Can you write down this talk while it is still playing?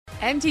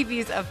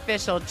MTV's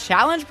official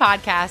Challenge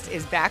podcast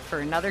is back for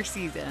another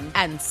season.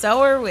 And so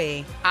are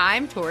we.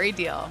 I'm Tori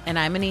Deal. And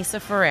I'm Anissa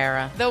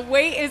Ferreira. The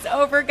wait is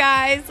over,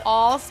 guys.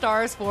 All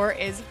Stars 4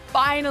 is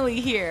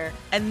finally here.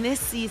 And this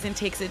season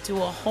takes it to a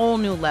whole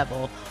new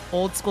level.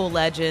 Old school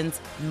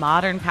legends,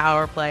 modern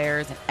power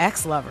players, and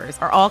ex-lovers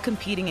are all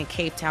competing in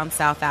Cape Town,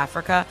 South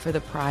Africa for the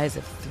prize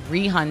of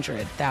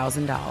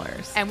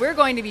 $300,000. And we're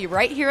going to be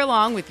right here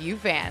along with you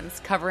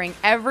fans, covering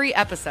every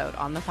episode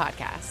on the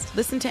podcast.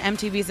 Listen to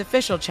MTV's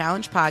official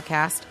Challenge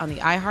podcast on the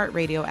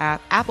iHeartRadio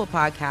app, Apple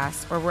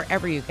Podcasts, or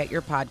wherever you get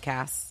your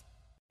podcasts.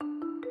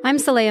 I'm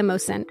Saleha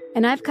Mohsin,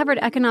 and I've covered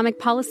economic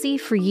policy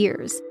for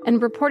years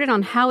and reported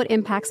on how it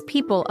impacts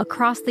people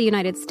across the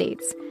United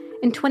States.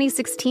 In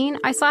 2016,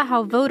 I saw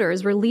how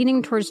voters were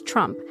leaning towards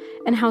Trump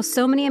and how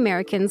so many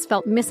Americans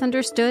felt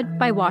misunderstood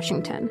by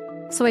Washington.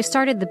 So I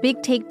started The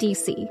Big Take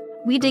DC.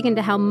 We dig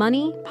into how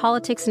money,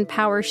 politics, and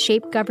power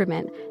shape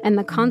government and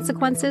the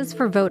consequences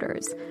for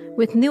voters.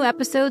 With new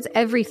episodes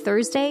every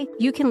Thursday,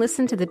 you can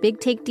listen to The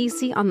Big Take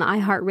DC on the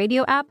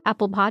iHeartRadio app,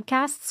 Apple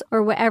Podcasts,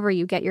 or wherever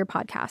you get your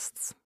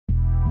podcasts.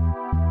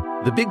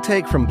 The Big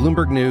Take from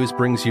Bloomberg News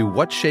brings you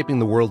what's shaping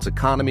the world's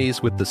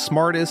economies with the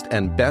smartest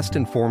and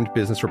best-informed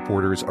business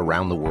reporters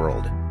around the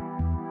world.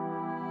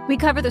 We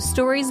cover the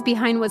stories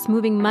behind what's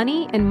moving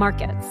money and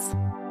markets.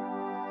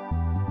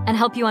 And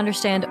help you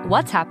understand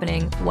what's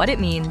happening, what it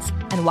means,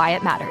 and why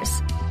it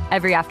matters.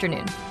 Every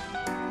afternoon.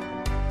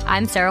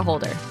 I'm Sarah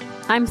Holder.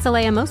 I'm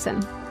Saleha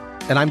Mohsin.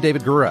 And I'm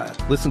David Gura.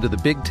 Listen to The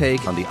Big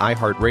Take on the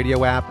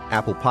iHeartRadio app,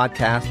 Apple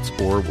Podcasts,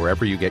 or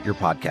wherever you get your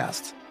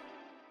podcasts.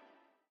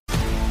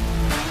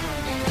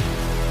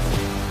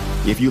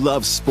 If you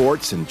love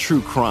sports and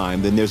true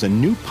crime, then there's a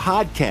new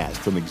podcast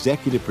from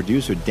executive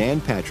producer Dan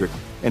Patrick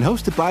and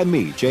hosted by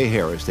me, Jay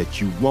Harris,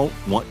 that you won't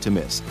want to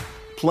miss.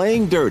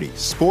 Playing Dirty: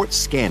 Sports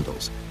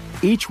Scandals.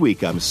 Each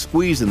week, I'm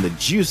squeezing the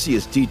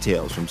juiciest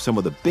details from some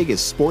of the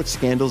biggest sports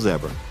scandals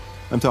ever.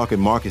 I'm talking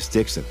Marcus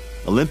Dixon,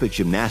 Olympic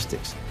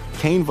gymnastics,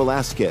 Cain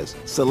Velasquez,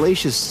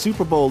 salacious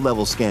Super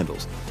Bowl-level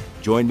scandals.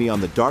 Join me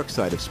on the dark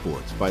side of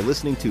sports by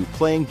listening to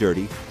Playing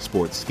Dirty: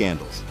 Sports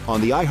Scandals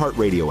on the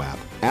iHeartRadio app,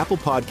 Apple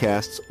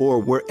Podcasts, or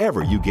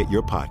wherever you get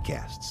your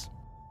podcasts.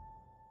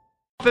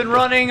 Been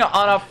running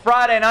on a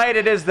Friday night.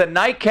 It is the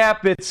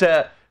nightcap. It's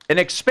an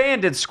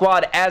expanded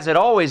squad, as it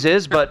always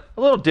is, but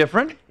a little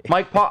different.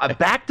 Mike Palm,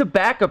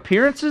 back-to-back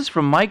appearances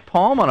from Mike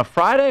Palm on a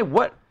Friday.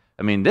 What?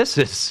 I mean, this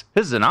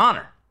is an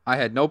honor. I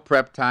had no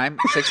prep time.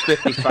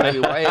 6:55.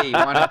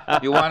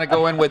 You want to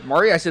go in with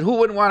Murray? I said, who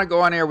wouldn't want to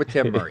go on air with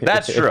Tim Murray?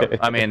 That's true.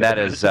 I mean, that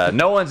is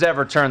no one's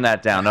ever turned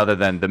that down, other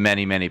than the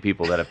many, many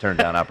people that have turned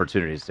down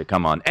opportunities to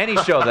come on any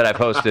show that I've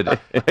hosted,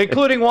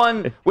 including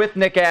one with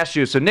Nick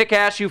Ashew. So Nick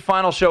Ashew,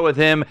 final show with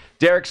him.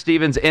 Derek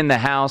Stevens in the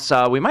house.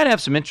 We might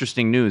have some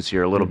interesting news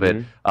here a little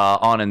bit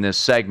on in this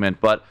segment,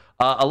 but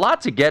a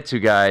lot to get to,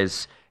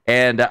 guys.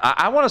 And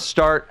I want to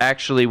start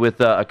actually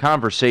with a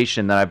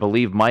conversation that I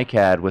believe Mike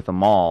had with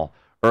Amal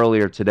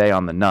earlier today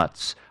on the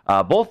Nuts.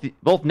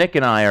 Both Nick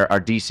and I are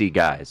DC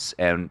guys,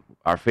 and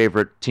our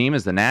favorite team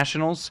is the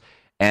Nationals.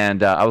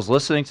 And I was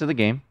listening to the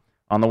game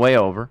on the way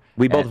over.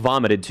 We both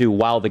vomited too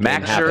while the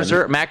game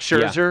happened. Max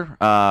Scherzer,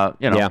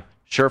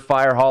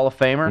 surefire Hall of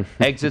Famer,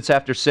 exits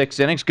after 6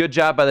 innings. Good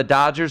job by the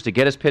Dodgers to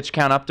get his pitch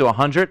count up to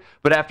 100.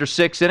 But after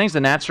 6 innings,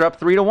 the Nats are up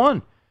 3-1.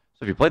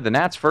 So if you played the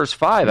Nats first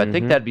 5, I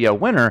think that'd be a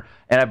winner.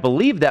 And I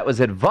believe that was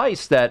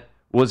advice that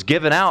was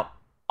given out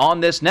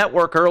on this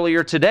network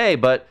earlier today.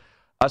 But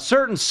a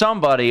certain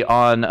somebody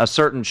on a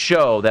certain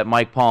show that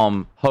Mike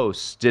Palm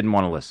hosts didn't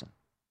want to listen.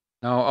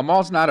 No,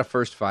 Amal's not a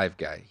first 5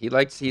 guy.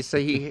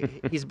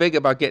 He's big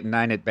about getting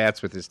 9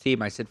 at-bats with his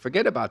team. I said,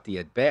 forget about the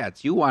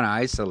at-bats. You want to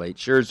isolate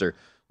Scherzer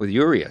with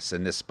Urias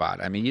in this spot.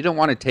 I mean, you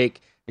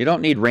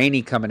don't need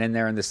Rainey coming in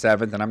there in the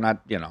 7th, and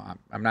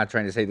I'm not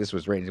trying to say this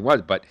was Rainey's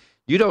was, but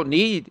you don't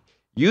need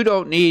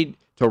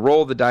to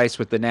roll the dice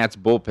with the Nats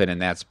bullpen in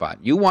that spot.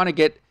 You want to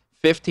get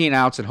 15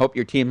 outs and hope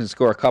your team can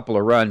score a couple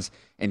of runs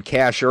and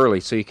cash early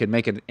so you can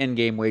make an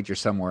in-game wager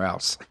somewhere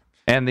else.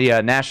 And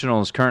the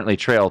Nationals currently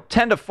trail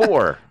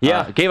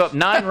 10-4. Gave up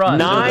 9 runs.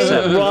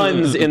 9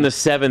 runs in the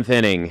 7th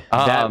inning.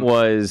 That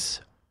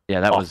was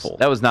awful.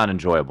 That was not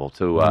enjoyable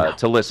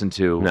to listen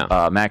to.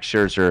 No. Max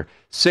Scherzer,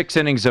 6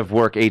 innings of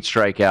work, 8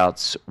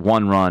 strikeouts,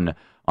 1 run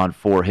on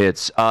 4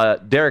 hits.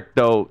 Derek,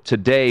 though,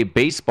 today,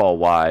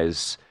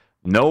 baseball-wise,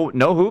 no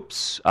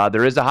hoops.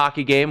 There is a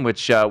hockey game,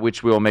 which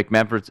we will make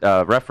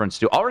reference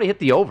to. Already hit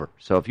the over.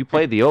 So if you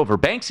played the over,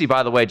 Banksy,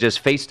 by the way,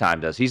 just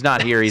FaceTimed us. He's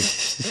not here.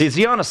 Is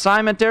he on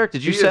assignment, Derek?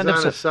 Did you send him? He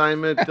is on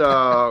assignment.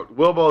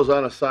 Wilbo's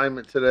on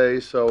assignment today.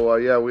 So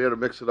we had to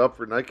mix it up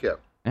for nightcap.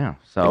 Yeah.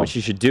 So what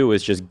you should do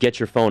is just get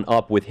your phone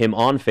up with him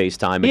on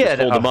FaceTime and just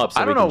hold him up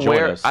so he can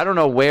join us. I don't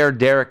know where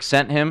Derek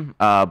sent him,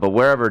 but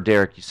wherever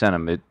Derek you sent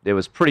him, it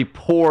was pretty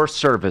poor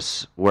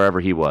service wherever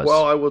he was.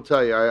 Well, I will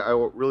tell you, I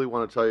really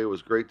want to tell you it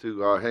was great to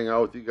hang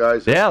out with you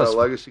guys at the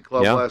Legacy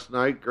Club last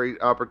night.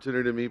 Great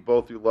opportunity to meet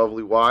both your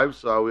lovely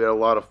wives. We had a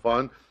lot of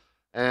fun.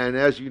 And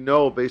as you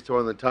know, based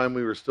on the time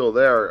we were still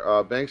there,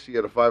 Banksy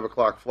had a 5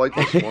 o'clock flight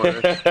this morning,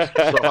 so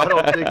I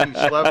don't think he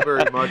slept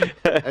very much.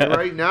 And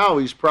right now,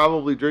 he's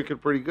probably drinking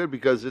pretty good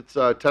because it's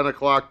 10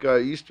 o'clock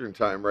Eastern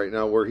time right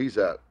now where he's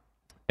at.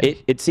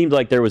 It seemed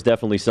like there was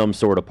definitely some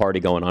sort of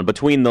party going on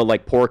between the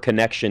poor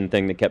connection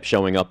thing that kept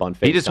showing up on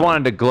FaceTime. He just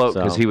wanted to gloat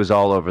because he was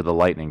all over the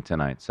Lightning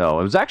tonight.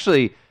 So it was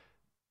actually...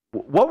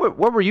 What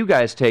were you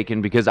guys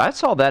taking? Because I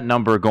saw that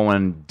number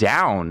going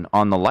down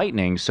on the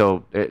Lightning,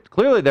 so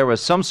clearly there was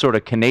some sort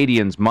of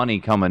Canadians money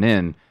coming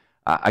in.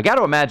 I got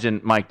to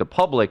imagine, Mike, the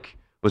public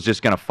was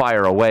just going to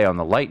fire away on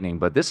the Lightning,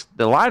 but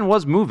the line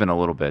was moving a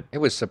little bit. It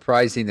was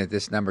surprising that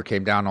this number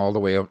came down all the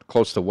way up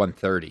close to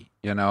 130,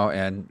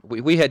 and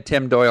we had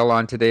Tim Doyle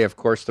on today, of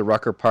course, the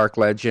Rucker Park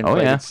legend,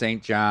 played at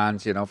St.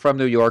 John's, from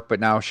New York, but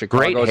now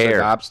Chicago's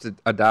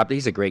adopted.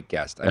 He's a great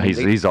guest.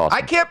 He's awesome.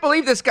 I can't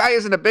believe this guy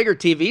isn't a bigger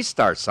TV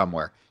star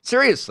somewhere.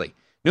 Seriously.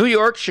 New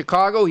York,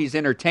 Chicago, he's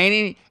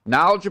entertaining,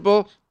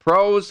 knowledgeable,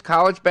 pros,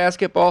 college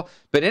basketball.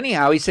 But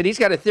anyhow, he said he's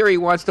got a theory he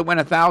wants to win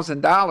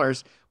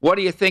 $1,000. What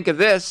do you think of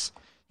this?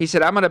 He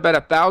said, I'm going to bet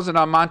 $1,000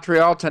 on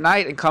Montreal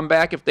tonight and come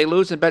back if they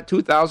lose and bet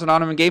 $2,000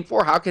 on them in Game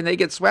 4. How can they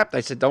get swept? I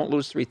said, don't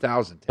lose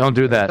 $3,000. Don't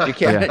do that. You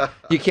can't.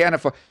 You can't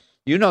afford.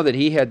 You know that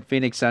he had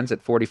Phoenix Suns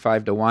at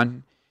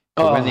 45-1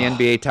 to win the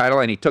NBA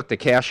title, and he took the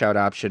cash-out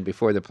option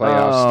before the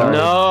playoffs started.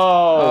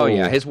 No. Oh,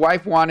 yeah. His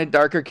wife wanted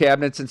darker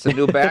cabinets and some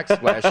new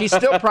backsplash. He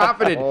still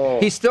profited.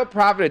 He still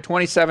profited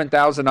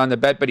 $27,000 on the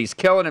bet, but he's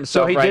killing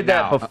himself right now. So he did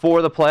that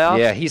before the playoffs?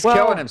 Yeah, he's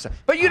killing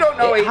himself. But you don't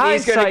know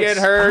he's going to get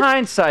hurt.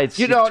 Hindsight's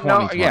you don't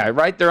know. Yeah,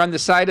 right. They're on the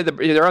side of the.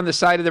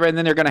 And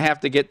then they're going to have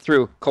to get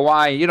through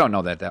Kawhi. You don't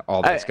know that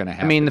all that's going to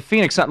happen. I mean, the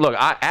Phoenix Suns. Look,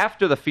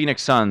 after the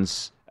Phoenix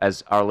Suns,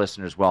 as our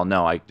listeners well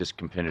know, I just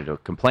continue to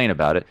complain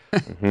about it.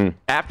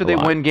 After they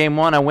win Game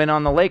 1, I win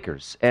on the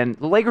Lakers. And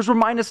the Lakers were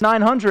minus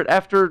 900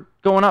 after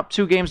going up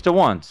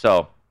 2-1.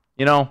 So,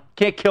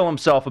 can't kill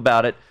himself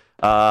about it.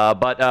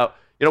 But I'm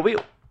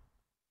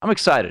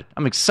excited.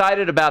 I'm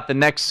excited about the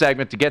next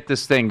segment to get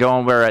this thing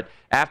going. We're at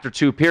after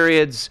 2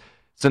 periods.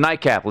 It's a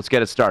nightcap. Let's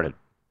get it started.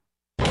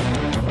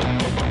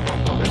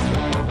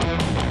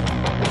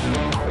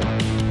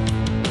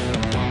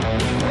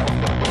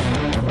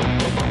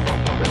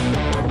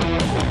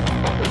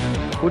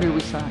 Who did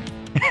we sign?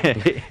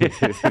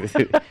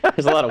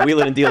 There's a lot of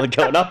wheeling and dealing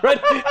going on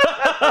right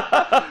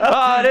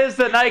now. It is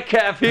the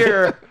nightcap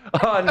here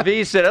on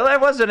VSiN.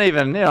 It wasn't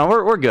even,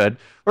 we're good.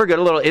 We're good.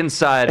 A little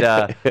inside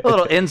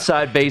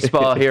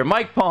baseball here.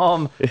 Mike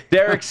Palm,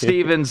 Derek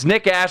Stevens,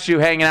 Nick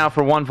Ashew hanging out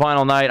for one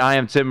final night. I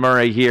am Tim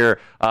Murray here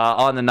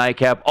on the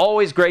nightcap.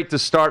 Always great to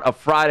start a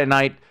Friday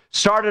night.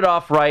 Started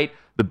off right.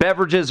 The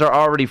beverages are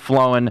already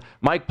flowing.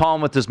 Mike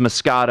Palm with his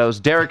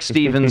Moscatos. Derek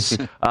Stevens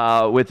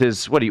with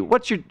his,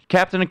 what's your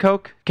Captain and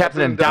Coke? Captain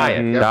and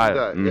Diet.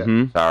 Diet.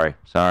 Yeah.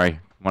 Sorry.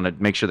 Want to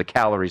make sure the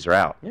calories are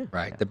out. Yeah.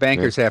 Right. The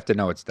bankers have to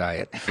know it's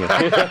diet.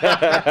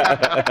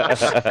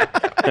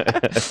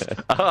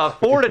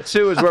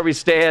 4-2 is where we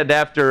stand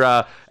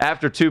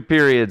after 2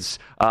 periods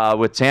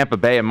with Tampa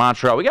Bay and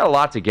Montreal. We got a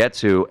lot to get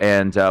to,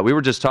 and we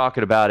were just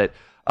talking about it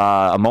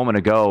a moment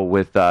ago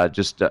with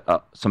just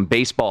some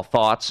baseball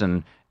thoughts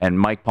and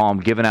Mike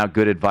Palm giving out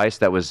good advice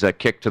that was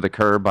kicked to the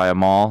curb by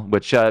Amal,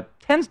 which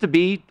tends to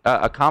be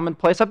a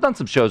commonplace. I've done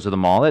some shows with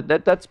Amal.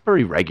 That's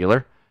pretty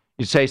regular.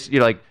 You say,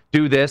 you're like,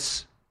 do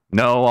this.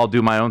 No, I'll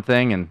do my own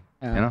thing. And,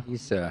 he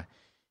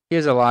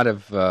has a lot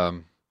of, I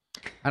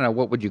don't know,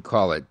 what would you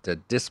call it?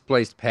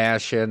 Displaced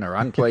passion or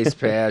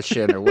unplaced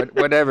passion or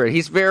whatever.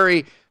 He's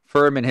very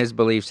firm in his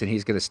beliefs, and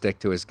he's going to stick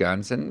to his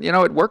guns. And,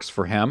 it works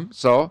for him.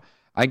 So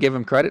I give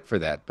him credit for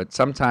that. But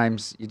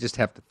sometimes you just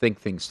have to think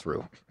things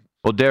through.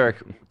 Well, Derek,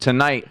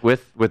 tonight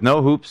with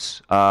no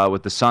hoops,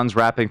 with the Suns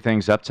wrapping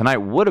things up, tonight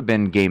would have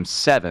been Game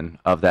 7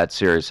 of that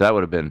series. So that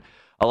would have been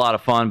a lot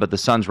of fun, but the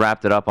Suns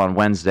wrapped it up on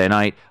Wednesday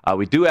night.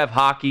 We do have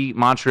hockey,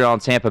 Montreal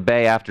and Tampa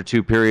Bay after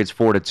 2 periods,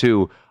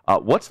 4-2.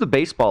 What's the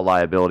baseball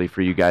liability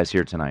for you guys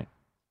here tonight?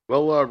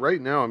 Well,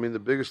 right now, the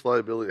biggest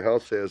liability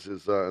House has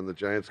is in the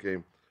Giants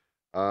game.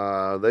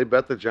 They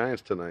bet the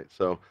Giants tonight,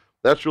 so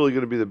that's really going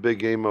to be the big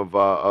game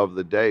of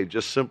the day,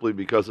 just simply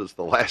because it's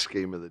the last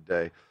game of the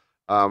day.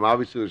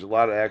 Obviously, there's a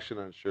lot of action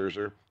on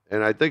Scherzer,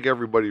 and I think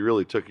everybody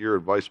really took your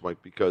advice, Mike,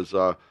 because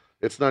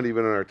it's not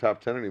even in our top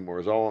 10 anymore.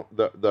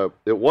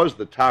 It was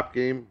the top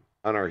game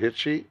on our hit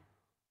sheet,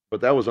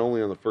 but that was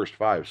only on the first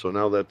 5. So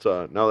now that's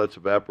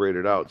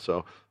evaporated out.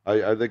 So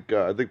I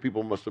think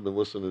people must have been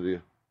listening to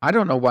you. I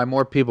don't know why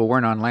more people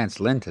weren't on Lance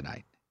Lynn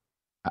tonight.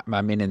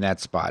 In that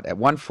spot at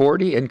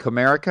 140 in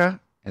Comerica.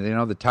 And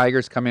the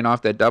Tigers coming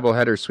off that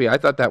doubleheader sweep. I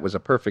thought that was a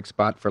perfect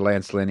spot for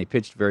Lance Lynn. He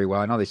pitched very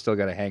well. I know they still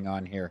got to hang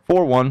on here.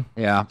 4-1.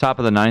 Yeah. Top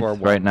of the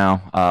 9th right now.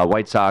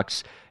 White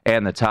Sox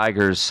and the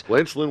Tigers.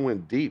 Lance Lynn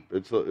went deep.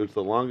 It's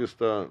the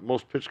longest,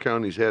 most pitch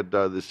count he's had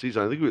this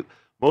season. I think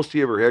most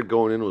he ever had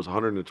going in was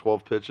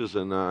 112 pitches,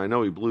 and I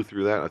know he blew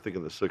through that, I think,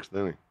 in the 6th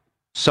inning.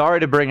 Sorry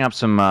to bring up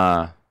some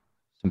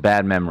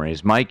bad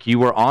memories. Mike, you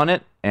were on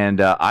it,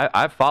 and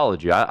I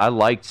followed you. I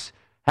liked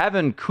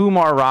having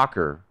Kumar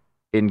Rocker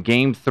in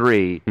Game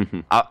 3.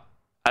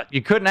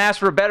 you couldn't ask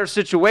for a better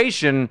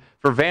situation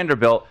for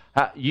Vanderbilt.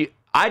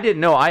 I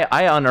didn't know.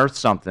 I unearthed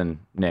something,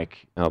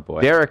 Nick. Oh,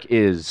 boy. Derek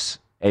is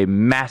a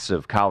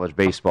massive college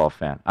baseball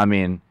fan. I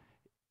mean,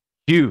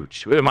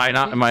 huge. Am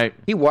I?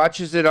 He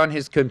watches it on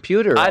his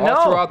computer I know.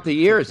 all throughout the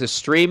years, the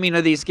streaming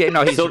of these games.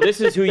 No, So this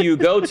is who you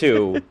go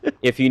to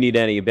if you need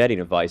any betting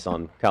advice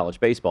on college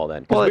baseball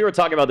then. Because we were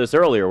talking about this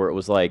earlier where it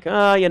was like,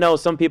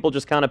 some people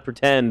just kind of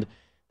pretend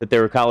that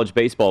they're college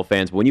baseball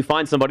fans. But when you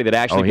find somebody that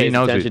actually pays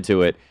attention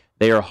to it,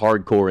 they are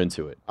hardcore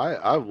into it.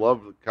 I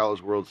love the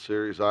College World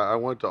Series. I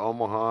went to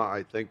Omaha,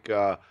 I think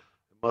it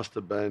must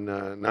have been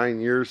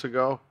 9 years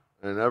ago.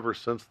 And ever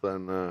since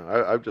then,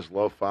 I've just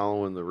loved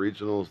following the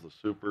regionals, the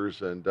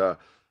supers, and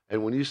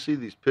when you see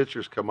these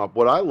pitchers come up,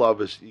 what I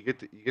love is you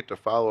get to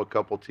follow a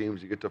couple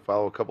teams, you get to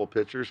follow a couple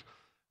pitchers,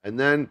 and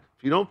then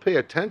if you don't pay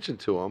attention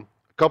to them,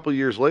 a couple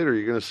years later,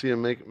 you're going to see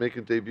them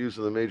making debuts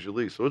in the major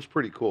league. So it's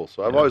pretty cool.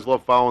 So I've always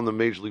loved following the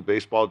Major League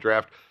Baseball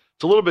draft.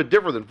 It's a little bit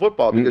different than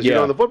football because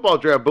in the football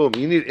draft, boom,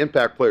 you need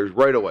impact players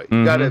right away.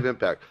 You got to have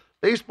impact.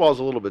 Baseball's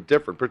a little bit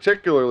different,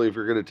 particularly if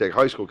you're going to take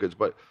high school kids,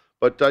 but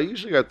you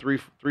usually got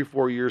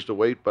 3-4 years to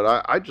wait.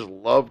 But I just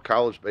love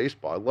college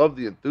baseball. I love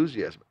the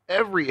enthusiasm.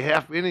 Every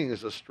half inning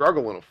is a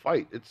struggle and a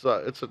fight. It's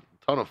a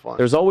ton of fun.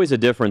 There's always a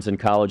difference in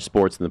college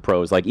sports and the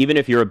pros. Like, even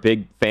if you're a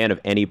big fan of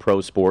any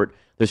pro sport,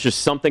 there's just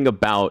something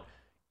about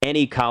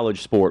any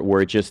college sport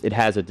where it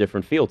has a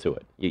different feel to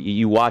it.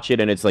 You watch it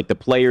and it's like the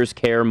players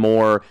care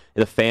more,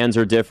 the fans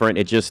are different.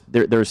 It just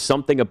there's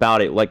something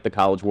about it, like the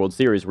College World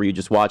Series, where you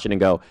just watch it and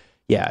go,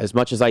 yeah, as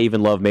much as I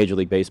even love Major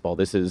League Baseball,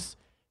 this is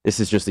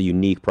just a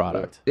unique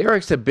product.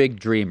 Derek's a big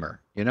dreamer,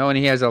 and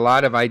he has a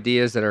lot of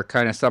ideas that are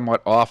kind of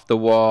somewhat off the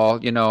wall.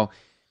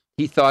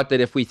 He thought that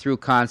if we threw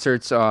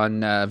concerts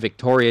on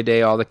Victoria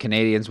Day, all the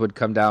Canadians would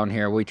come down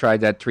here. We tried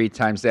that 3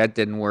 times. That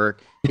didn't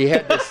work. He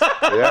had this,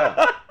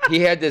 he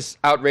had this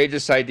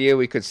outrageous idea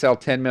we could sell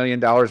 $10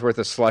 million worth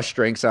of slush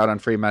drinks out on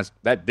Fremont.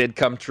 That did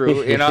come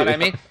true. You know what I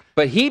mean?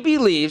 But he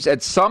believes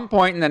at some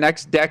point in the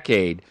next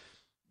decade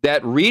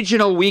that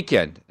regional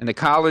weekend in the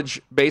college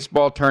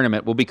baseball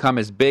tournament will become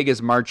as big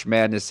as March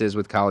Madness is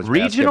with college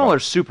regional basketball. Or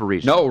super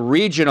regional? No,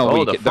 regional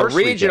weekend. The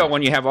regional weekend.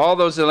 When you have all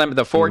those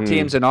the 4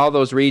 teams in all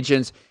those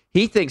regions,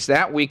 he thinks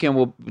that weekend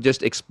will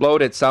just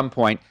explode at some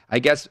point. I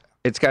guess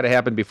it's got to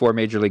happen before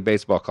Major League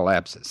Baseball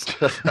collapses.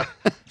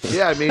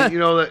 Yeah, I mean,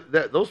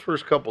 those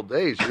first couple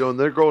days, and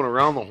they're going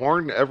around the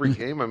horn to every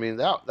game. I mean,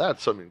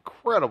 that's some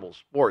incredible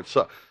sports.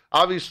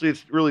 Obviously,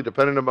 it's really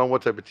dependent upon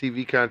what type of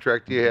TV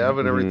contract you have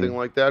and everything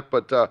like that.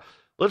 But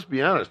let's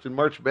be honest, in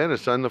March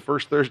Madness on the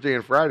first Thursday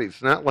and Friday,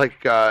 it's not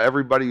like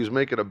everybody who's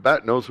making a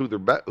bet knows who they're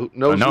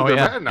betting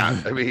on.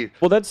 I mean,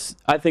 well, that's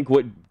I think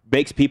what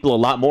makes people a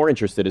lot more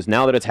interested is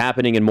now that it's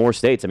happening in more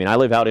states. I mean, I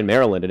live out in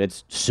Maryland, and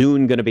it's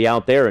soon going to be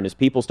out there. And as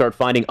people start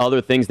finding other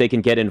things they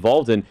can get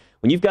involved in,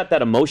 when you've got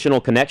that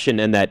emotional connection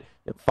and that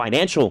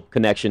financial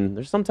connection,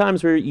 there's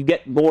sometimes where you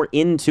get more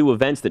into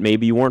events that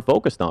maybe you weren't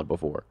focused on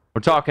before.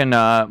 We're talking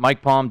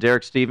Mike Palm,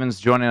 Derek Stevens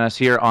joining us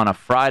here on a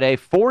Friday,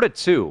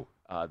 4-2.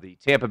 The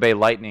Tampa Bay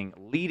Lightning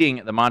leading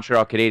the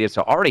Montreal Canadiens,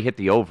 so already hit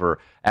the over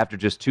after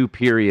just 2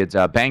 periods.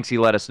 Banksy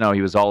let us know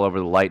he was all over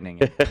the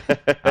Lightning.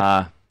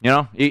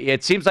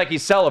 It seems like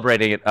he's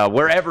celebrating it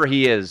wherever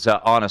he is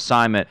on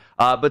assignment.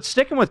 But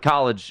sticking with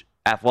college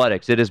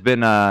athletics, it has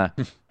been a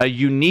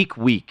unique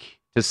week,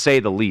 to say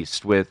the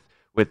least, with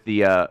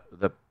the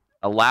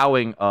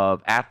allowing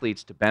of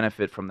athletes to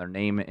benefit from their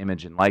name,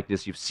 image, and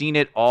likeness. You've seen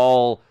it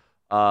all,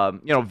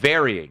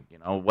 varying.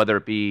 Whether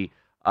it be,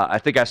 I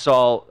think I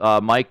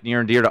saw Mike, near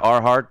and dear to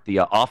our heart,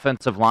 the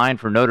offensive line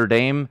for Notre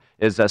Dame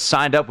is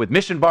signed up with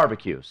Mission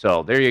Barbecue.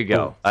 So there you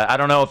go. I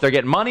don't know if they're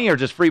getting money or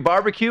just free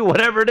barbecue,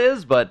 whatever it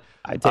is, but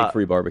I take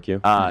free barbecue.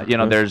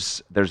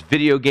 There's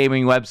video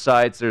gaming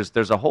websites.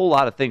 There's a whole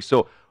lot of things.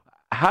 So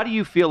how do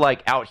you feel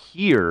like out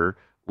here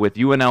with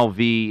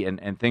UNLV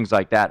and things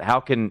like that, how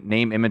can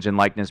name, image, and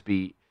likeness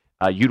be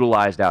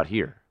utilized out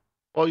here?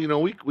 Well,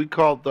 we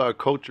called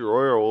Coach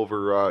Arroyo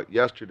over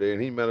yesterday,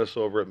 and he met us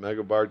over at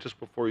Mega Bar just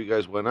before you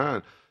guys went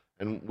on.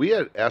 And we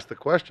had asked the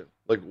question,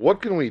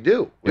 what can we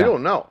do? We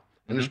don't know.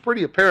 And it's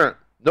pretty apparent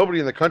nobody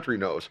in the country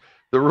knows.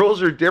 The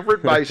rules are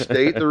different by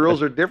state. The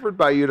rules are different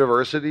by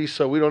university,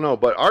 so we don't know.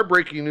 But our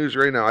breaking news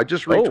right now, I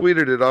just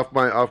retweeted it off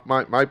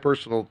my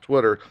personal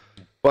Twitter.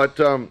 But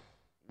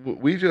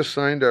we just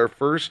signed our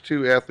first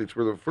 2 athletes.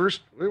 We're the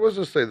first,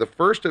 the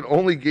first and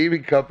only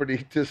gaming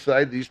company to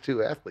sign these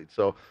 2 athletes.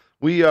 So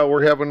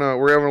we're having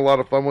a lot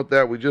of fun with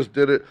that. We just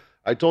did it.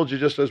 I told you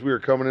just as we were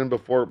coming in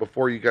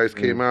before you guys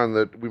came on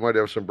that we might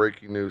have some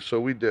breaking news. So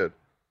we did.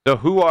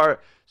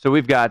 So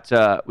we've got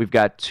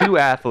 2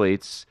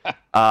 athletes,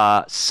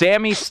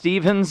 Sammy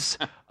Stevens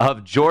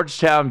of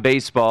Georgetown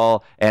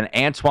Baseball and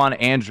Antoine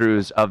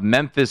Andrews of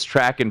Memphis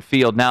Track and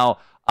Field. Now,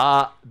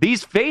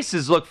 these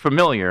faces look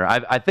familiar.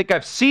 I think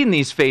I've seen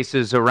these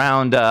faces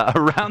around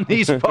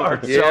these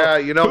parts. Yeah,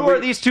 so who are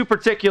these 2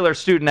 particular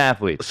student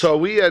athletes? So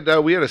we had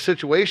a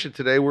situation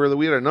today where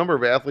we had a number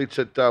of athletes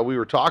that we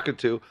were talking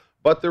to.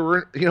 But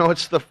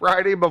it's the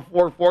Friday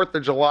before 4th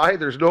of July.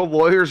 There's no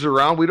lawyers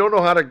around. We don't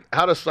know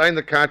how to sign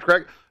the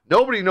contract.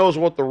 Nobody knows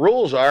what the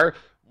rules are.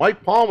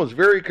 Mike Palm is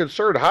very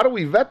concerned. How do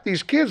we vet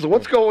these kids?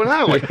 What's going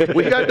on?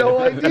 We got no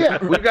idea.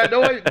 We've got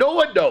no idea. No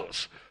one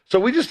knows. So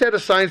we just had to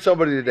sign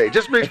somebody today.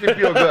 Just makes me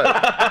feel good.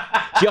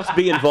 Just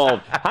be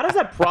involved. How does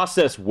that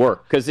process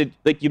work? Because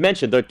like you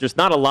mentioned, there's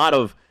not a lot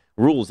of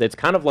rules. It's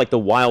kind of like the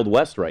Wild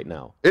West right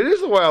now. It is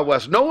the Wild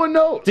West. No one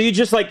knows. So you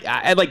just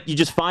you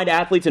just find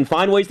athletes and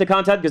find ways to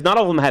contact, because not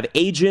all of them have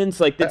agents.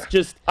 Like, it's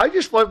just. I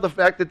just love the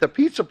fact that the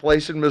pizza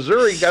place in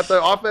Missouri got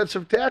the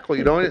offensive tackle.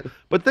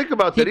 But think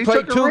about that. He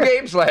played two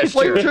games last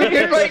year.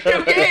 He played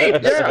 2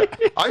 games. Yeah.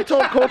 I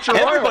told Coach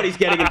Arroyo. Everybody's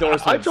getting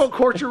endorsements. I told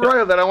Coach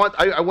Arroyo that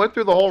I went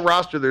through the whole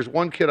roster. There's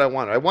one kid I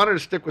wanted. I wanted to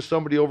stick with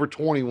somebody over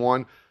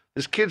 21.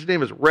 This kid's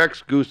name is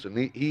Rex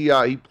Goosen.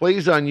 He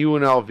plays on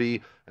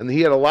UNLV, and he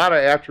had a lot of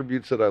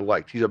attributes that I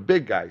liked. He's a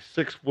big guy,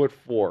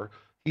 6'4".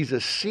 He's a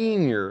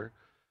senior.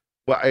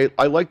 But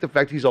I like the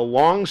fact he's a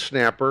long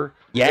snapper.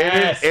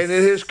 Yes. And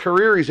in his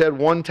career, he's had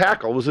 1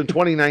 tackle. It was in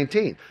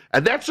 2019.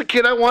 And that's the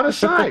kid I want to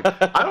sign.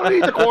 I don't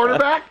need the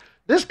quarterback.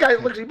 This guy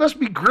he must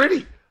be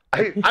gritty.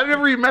 I've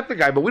never even met the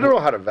guy, but we don't know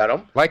how to vet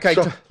him. Like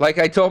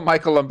I told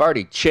Michael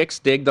Lombardi, chicks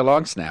dig the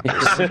long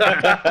snappers.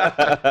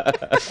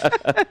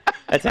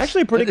 That's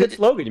actually a pretty good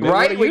slogan.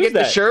 Right? We get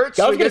the shirts.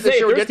 We get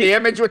the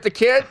image with the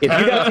kid. If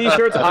you got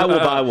T-shirts, I will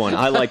buy one.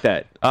 I like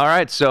that. All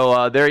right,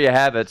 so there you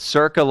have it.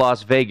 Circa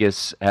Las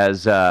Vegas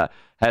has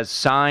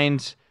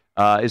signed,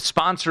 is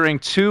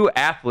sponsoring 2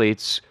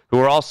 athletes who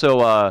are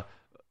also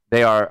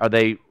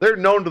they're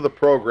known to the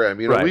program.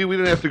 Right. We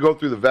didn't have to go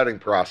through the vetting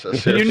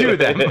process here. You knew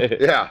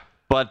that. Yeah.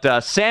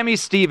 But Sammy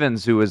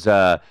Stevens, who is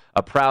a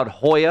proud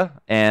Hoya,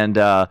 and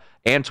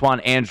Antoine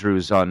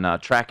Andrews on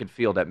track and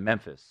field at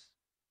Memphis.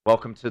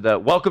 Welcome to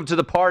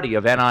the party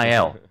of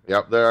NIL.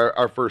 Yep, they're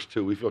our first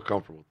 2. We feel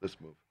comfortable with this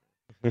move.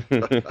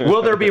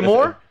 Will there be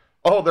more?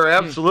 Oh, there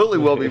absolutely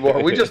will be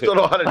more. We just don't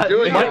know how to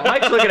do it.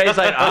 Mike's looking at it. He's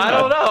like, I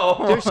don't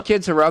know. There's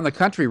kids around the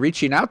country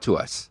reaching out to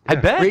us. I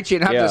bet.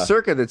 Reaching out to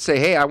Circa that say,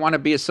 hey, I want to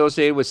be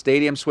associated with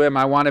Stadium Swim.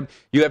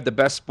 You have the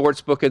best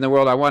sports book in the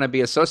world. I want to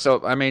be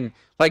associated. I mean,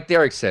 like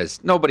Derek says,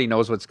 nobody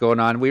knows what's going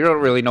on. We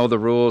don't really know the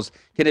rules.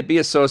 Can it be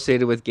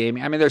associated with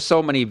gaming? I mean, there's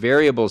so many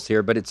variables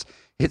here, but it's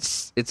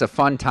a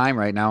fun time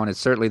right now, and it's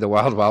certainly the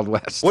Wild, Wild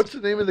West. What's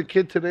the name of the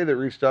kid today that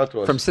reached out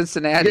to us? From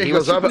Cincinnati. Yeah, he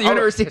goes, I'm a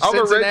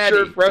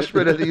redshirt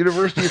freshman at the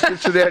University of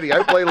Cincinnati.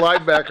 I play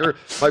linebacker.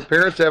 My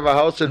parents have a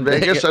house in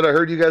Vegas, and I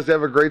heard you guys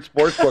have a great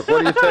sports book. What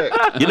do you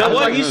think? You know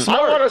what? He's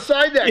smart. I want to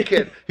sign that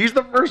kid. He's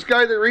the first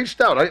guy that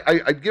reached out.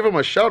 I'd give him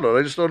a shout out.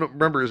 I just don't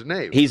remember his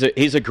name.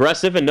 He's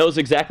aggressive and knows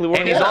exactly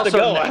where he has to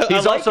go.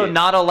 He's also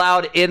not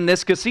allowed in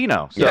this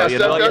casino. So, yes,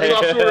 that's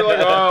also where we're like,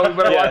 oh, we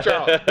better watch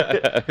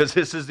out. Because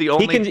this is the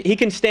only... He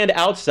can stand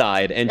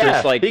outside and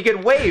just like... He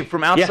can wave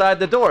from outside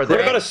the door. What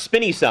about a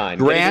spinny sign?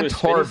 Grant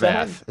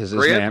Horvath is his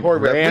name.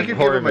 Horvath. We can give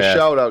him a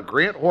shout out.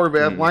 Grant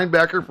Horvath,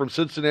 linebacker from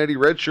Cincinnati,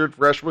 redshirt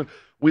freshman.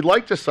 We'd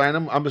like to sign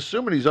him. I'm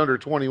assuming he's under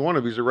 21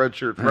 if he's a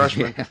redshirt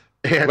freshman.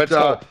 And,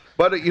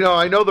 but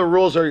I know the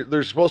rules are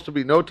there's supposed to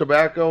be no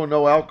tobacco,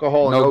 no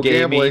alcohol, and no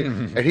gambling.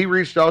 And he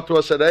reached out to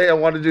us and said, "Hey, I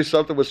want to do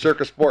something with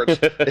Circa Sports."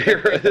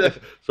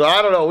 So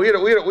I don't know. We had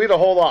to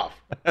hold off.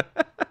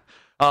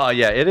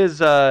 Yeah, it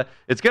is.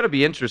 It's going to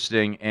be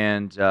interesting.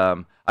 And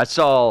I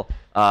saw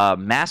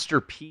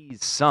Master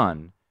P's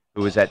son,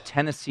 who is at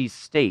Tennessee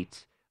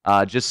State,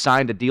 just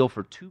signed a deal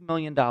for $2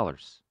 million.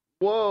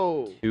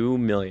 Whoa. $2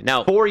 million.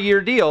 Now,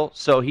 4-year deal,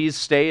 so he's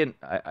staying.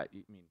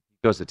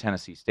 He goes to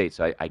Tennessee State,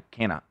 so I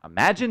cannot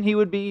imagine he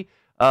would be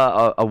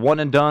a one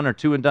and done or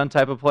two and done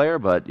type of player.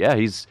 But yeah,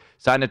 he's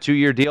signed a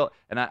 2-year deal.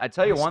 And I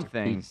tell you one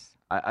thing,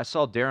 I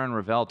saw Darren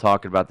Ravel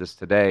talking about this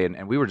today,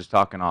 and we were just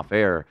talking off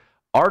air.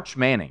 Arch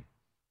Manning,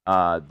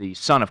 the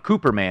son of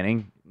Cooper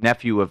Manning,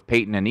 nephew of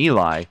Peyton and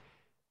Eli,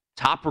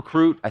 top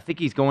recruit. I think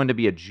he's going to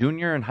be a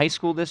junior in high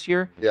school this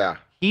year. Yeah.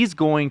 He's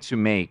going to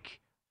make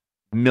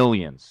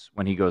millions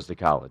when he goes to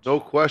college. No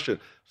question.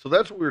 So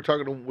that's what we were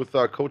talking with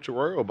Coach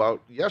Arroyo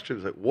about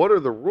yesterday. Like, what are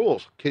the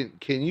rules? Can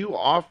you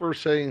offer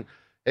saying,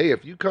 hey,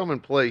 if you come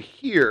and play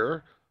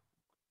here,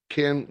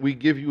 can we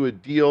give you a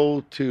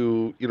deal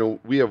to,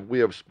 we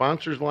have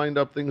sponsors lined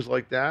up, things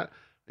like that?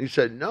 And he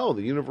said, no,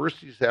 the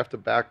universities have to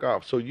back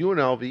off. So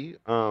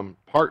UNLV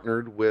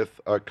partnered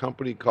with a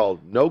company called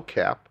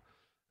NoCap,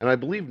 and I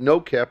believe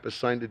NoCap has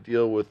signed a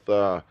deal with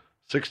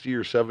 60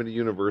 or 70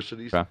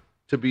 universities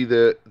to be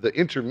the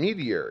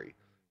intermediary,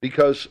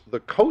 because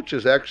the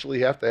coaches actually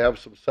have to have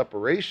some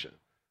separation.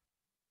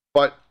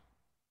 But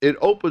it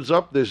opens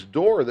up this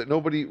door that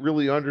nobody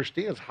really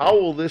understands. How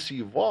will this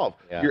evolve?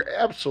 Yeah. You're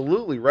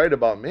absolutely right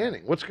about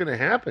Manning. What's going to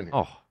happen here?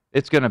 Oh,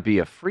 it's going to be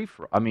a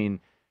free-for-all. I mean,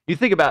 you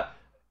think about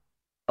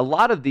a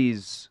lot of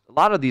these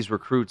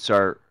recruits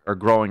are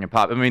growing in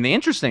pop. I mean, the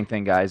interesting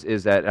thing, guys,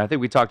 is that, and I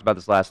think we talked about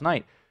this last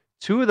night,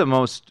 two of the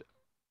most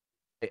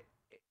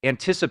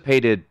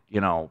anticipated,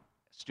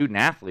 student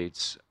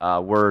athletes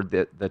were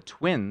the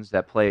twins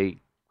that play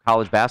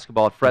college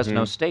basketball at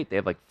Fresno State. They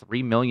have like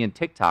 3 million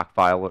TikTok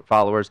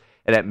followers.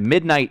 And at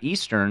midnight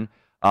Eastern,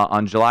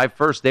 on July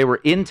 1st, they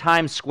were in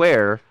Times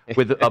Square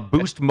with a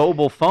Boost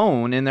mobile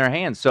phone in their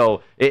hands.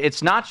 So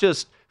it's not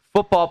just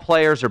football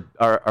players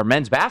or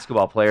men's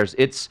basketball players.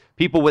 It's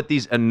people with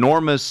these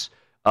enormous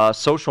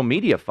social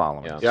media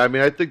followings. Yeah, I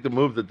mean, I think the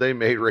move that they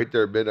made right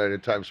there at midnight in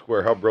Times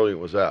Square, how brilliant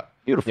was that?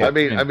 Beautiful. I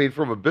mean,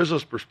 from a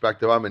business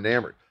perspective, I'm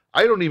enamored.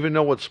 I don't even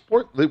know what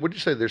sport. What did you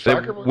say? They're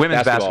soccer?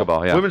 Women's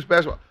basketball. Yeah. Women's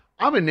basketball.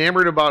 I'm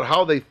enamored about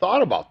how they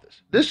thought about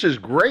this. This is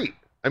great.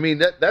 I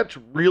mean, that's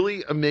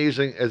really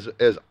amazing as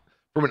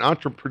from an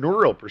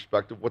entrepreneurial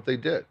perspective what they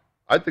did.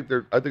 I think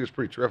it's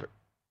pretty terrific.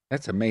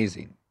 That's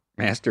amazing.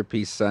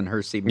 Masterpiece son,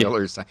 Hersey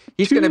Miller's son.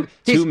 He's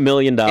 $2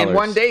 million. In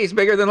one day, he's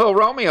bigger than little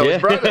Romeo,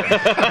 his brother.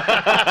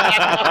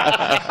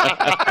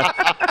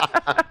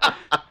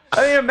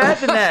 I mean,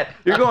 imagine that.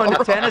 You're going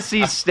to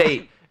Tennessee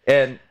State,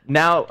 and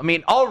now, I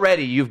mean,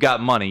 already you've got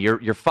money.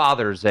 Your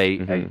father's a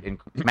huge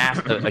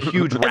rapper.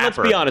 And let's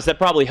be honest, that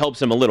probably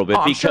helps him a little bit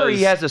I'm because sure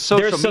he has a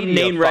social there's some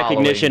media name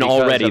recognition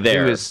following already because of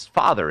there. who his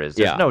father is.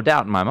 There's no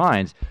doubt in my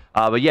mind.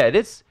 But yeah,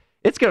 it's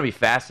going to be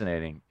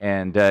fascinating.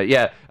 And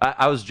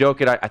I was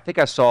joking. I think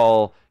I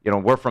saw,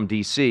 we're from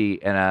D.C.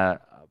 and a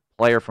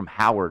player from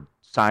Howard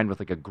signed with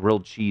like a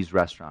grilled cheese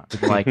restaurant.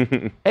 I'm like,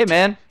 hey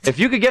man, if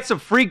you could get some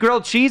free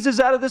grilled cheeses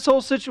out of this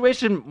whole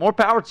situation, more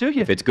power to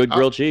you. If it's good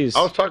grilled cheese.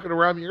 I was talking to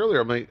Robbie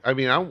earlier.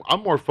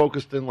 I'm more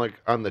focused in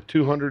on the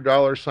 $200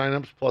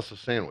 signups plus a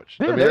sandwich.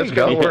 Yeah, I mean, that's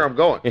kind of where I'm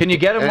going. Can you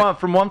get them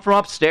from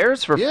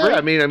upstairs for free? Yeah, I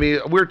mean, we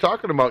were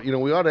talking about,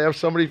 we ought to have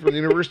somebody from the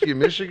University of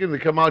Michigan to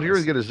come out here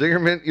and get a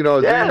Zingerman,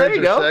 there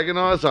you go.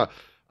 Saginaw.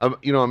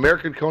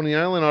 American Coney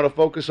Island ought to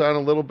focus on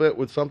a little bit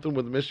with something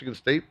with Michigan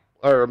State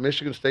or a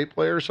Michigan State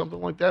player or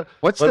something like that.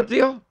 What's the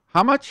deal?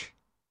 How much?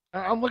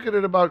 I'm looking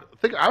at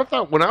I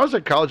thought when I was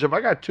at college, if I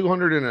got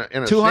 200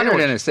 in a 200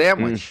 in a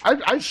sandwich.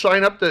 I'd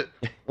sign up to,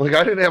 I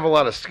didn't have a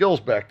lot of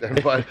skills back then,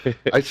 but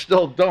I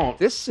still don't.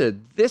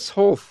 This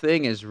whole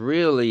thing is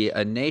really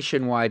a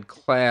nationwide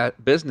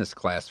business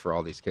class for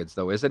all these kids,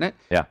 though, isn't it?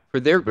 Yeah. For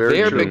they're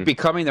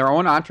becoming their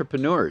own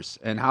entrepreneurs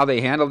and how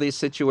they handle these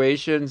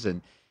situations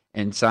and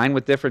sign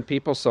with different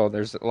people. So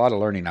there's a lot of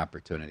learning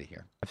opportunity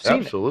here.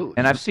 Absolutely.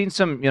 And I've seen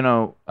some,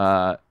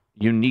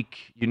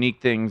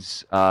 unique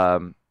things.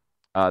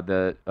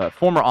 The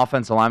former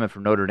offensive lineman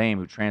from Notre Dame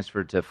who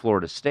transferred to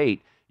Florida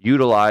State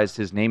utilized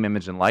his name,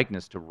 image, and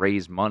likeness to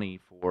raise money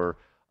for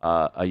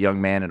a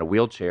young man in a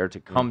wheelchair to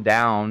come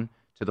down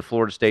to the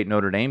Florida State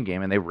Notre Dame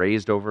game, and they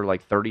raised over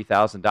like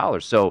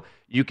 $30,000. So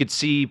you could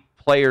see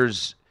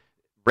players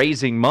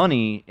raising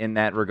money in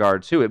that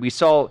regard too. We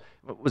saw,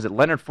 was it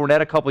Leonard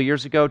Fournette a couple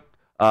years ago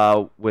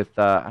with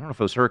I don't know if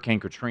it was Hurricane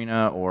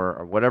Katrina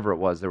or whatever it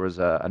was. There was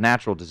a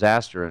natural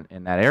disaster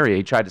in that area.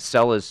 He tried to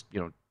sell his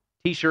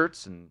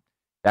T-shirts, and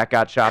that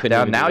got shot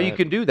down. Now you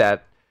can do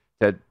that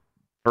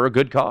for a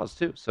good cause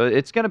too. So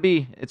it's gonna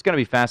be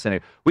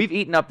fascinating. We've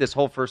eaten up this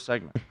whole first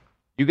segment.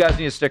 You guys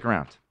need to stick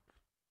around.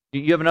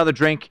 You have another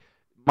drink.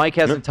 Mike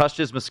hasn't touched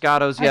his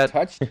Moscatos yet.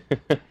 I touched.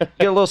 Get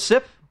a little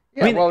sip.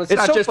 Yeah, it's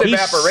not so just funny.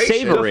 evaporation.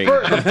 Savoring.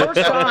 The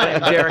first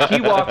time, Derek,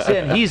 he walks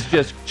in, he's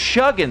just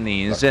chugging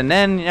these, and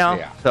then,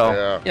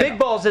 Big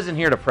Balls isn't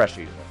here to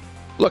pressure you.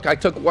 Look, I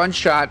took one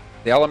shot,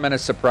 the element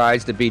of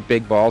surprise to beat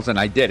Big Balls, and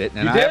I did it.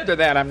 And after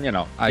that,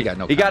 I got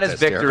no. He got his contest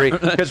victory here.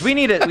 because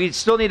we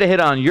still need to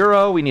hit on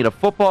Euro. We need a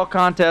football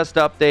contest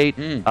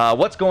update.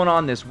 What's going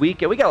on this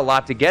week? We got a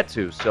lot to get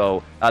to,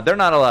 so they're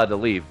not allowed to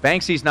leave.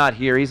 Banksy's not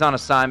here; he's on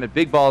assignment.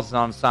 Big Balls is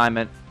on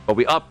assignment, but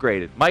we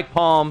upgraded. Mike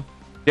Palm,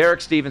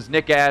 Derek Stevens,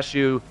 Nick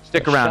Ashew.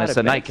 Stick around; it's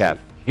a nightcap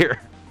here.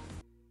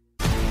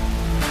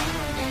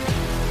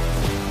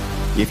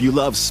 If you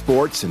love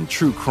sports and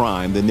true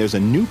crime, then there's a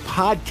new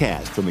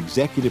podcast from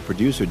executive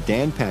producer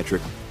Dan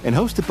Patrick and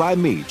hosted by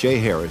me, Jay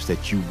Harris,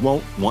 that you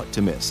won't want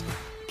to miss.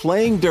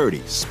 Playing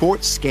Dirty: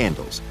 Sports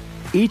Scandals.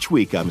 Each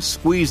week, I'm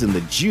squeezing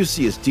the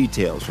juiciest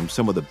details from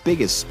some of the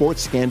biggest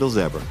sports scandals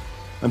ever.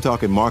 I'm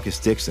talking Marcus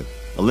Dixon,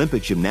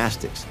 Olympic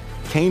gymnastics,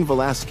 Cain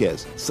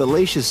Velasquez,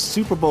 salacious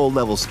Super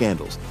Bowl-level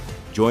scandals.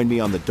 Join me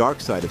on the dark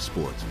side of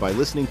sports by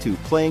listening to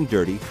Playing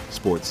Dirty: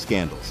 Sports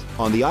Scandals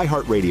on the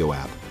iHeartRadio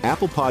app,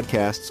 Apple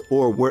Podcasts,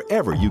 or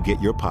wherever you get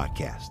your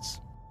podcasts.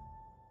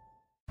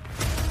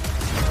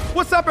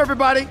 What's up,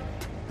 everybody?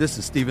 This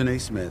is Stephen A.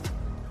 Smith.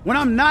 When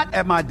I'm not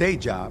at my day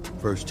job,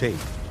 First Take,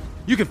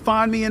 you can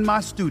find me in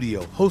my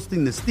studio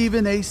hosting the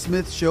Stephen A.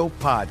 Smith Show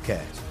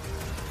podcast.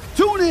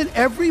 Tune in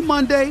every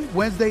Monday,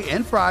 Wednesday,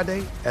 and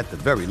Friday, at the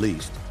very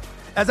least,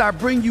 as I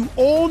bring you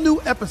all new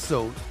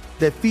episodes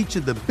that feature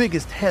the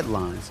biggest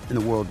headlines in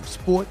the world of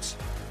sports,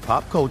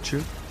 pop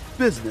culture,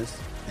 business,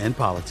 and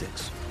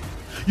politics.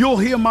 You'll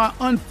hear my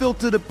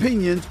unfiltered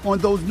opinions on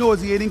those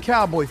nauseating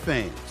Cowboy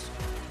fans,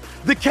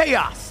 the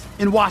chaos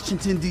in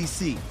Washington,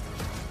 D.C.,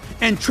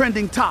 and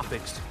trending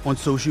topics on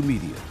social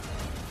media,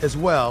 as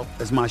well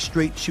as my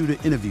straight shooter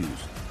interviews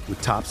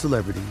with top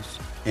celebrities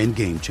and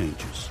game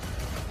changers.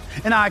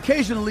 And I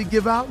occasionally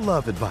give out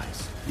love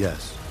advice.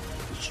 Yes,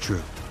 it's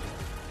true.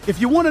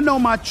 If you want to know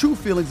my true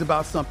feelings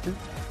about something,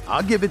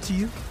 I'll give it to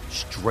you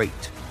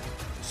straight.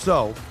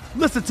 So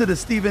listen to the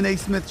Stephen A.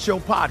 Smith Show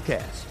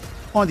podcast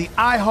on the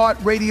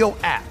iHeartRadio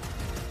app,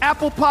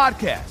 Apple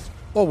Podcasts,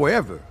 or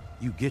wherever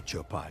you get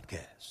your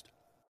podcast.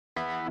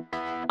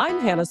 I'm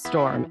Hannah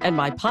Storm, and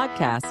my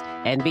podcast,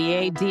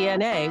 NBA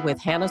DNA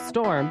with Hannah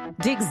Storm,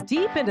 digs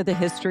deep into the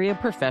history of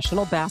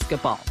professional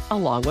basketball,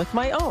 along with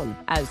my own,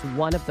 as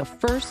one of the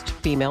first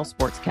female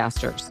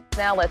sportscasters.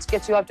 Now let's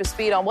get you up to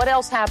speed on what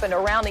else happened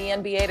around the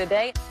NBA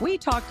today. We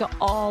talked to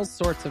all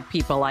sorts of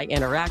people I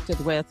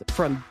interacted with,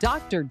 from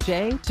Dr.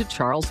 J to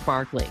Charles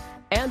Barkley,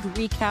 and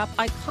recap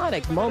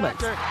iconic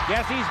moments.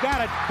 Yes, he's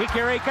got it.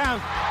 Here he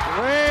comes.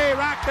 Way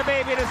rock the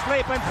baby to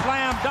sleep and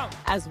slam dunk.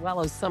 As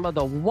well as some of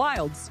the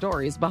wild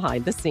stories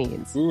behind the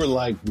scenes. We were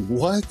like,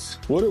 what?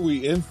 What are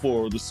we in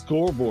for? The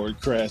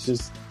scoreboard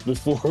crashes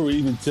before we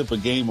even tip a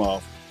game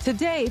off.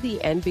 Today, the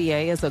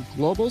NBA is a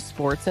global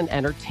sports and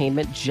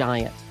entertainment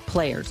giant.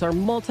 Players are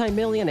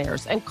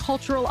multimillionaires and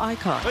cultural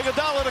icons.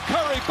 Iguodala to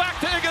Curry, back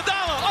to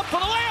Iguodala, up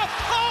for the layup.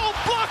 Oh,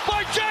 blocked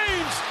by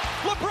James.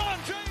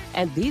 LeBron James.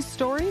 And these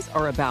stories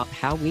are about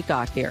how we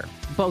got here,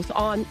 both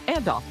on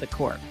and off the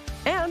court.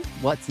 And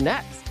what's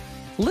next?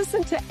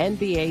 Listen to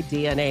NBA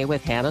DNA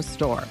with Hannah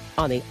Storm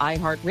on the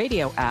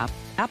iHeartRadio app,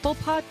 Apple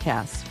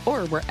Podcasts,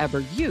 or wherever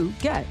you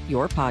get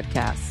your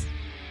podcasts.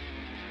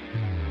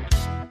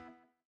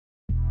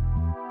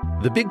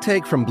 The Big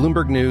Take from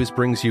Bloomberg News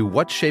brings you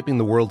what's shaping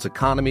the world's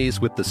economies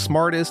with the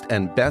smartest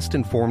and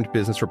best-informed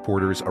business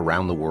reporters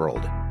around the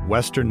world.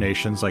 Western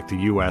nations like the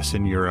U.S.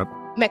 and Europe.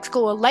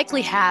 Mexico will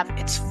likely have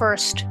its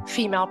first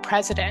female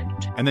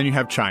president. And then you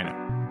have China.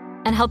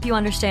 And help you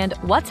understand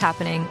what's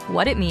happening,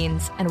 what it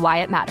means, and why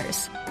it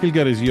matters. He'll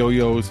get his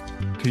yo-yos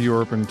to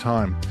Europe in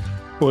time.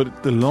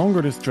 But the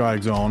longer this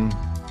drags on,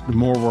 the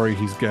more worry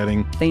he's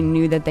getting. They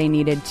knew that they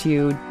needed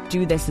to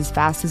do this as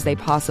fast as they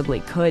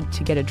possibly could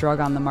to get a drug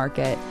on the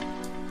market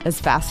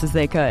as fast as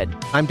they could.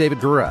 I'm David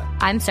Gura.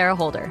 I'm Sarah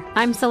Holder.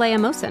 I'm Saleha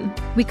Mohsen.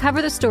 We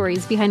cover the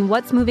stories behind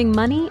what's moving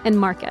money and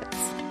markets.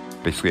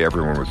 Basically,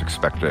 everyone was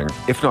expecting,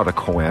 if not a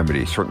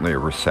calamity, certainly a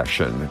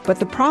recession. But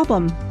the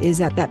problem is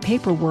that that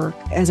paperwork,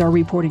 as our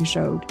reporting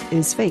showed,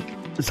 is fake.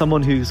 As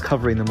someone who's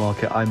covering the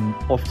market, I'm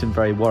often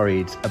very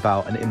worried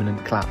about an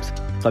imminent collapse.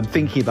 So I'm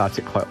thinking about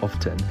it quite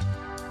often.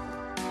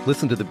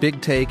 Listen to The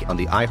Big Take on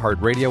the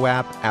iHeartRadio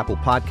app, Apple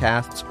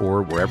Podcasts,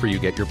 or wherever you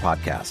get your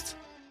podcasts.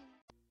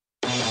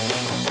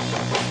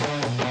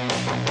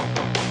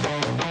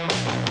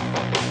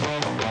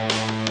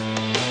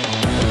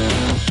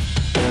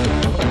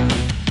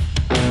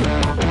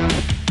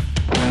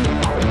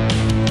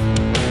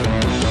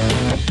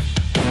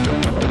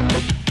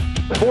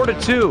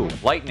 Two,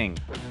 Lightning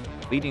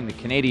leading the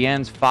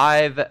Canadiens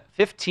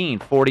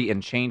 5:15:40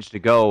 and change to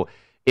go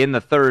in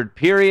the third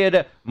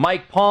period.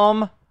 Mike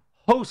Palm,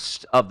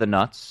 host of the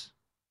Nuts.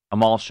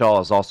 Amal Shaw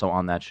is also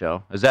on that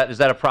show. Is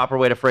that a proper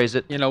way to phrase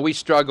it? You know, we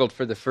struggled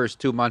for the first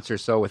 2 months or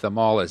so with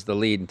Amal as the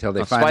lead until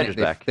they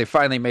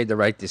finally made the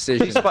right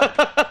decision.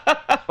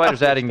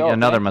 Spider's adding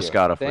another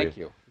Moscato for you. Thank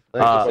you.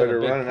 Thank you, Spider.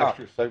 Run an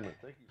extra segment.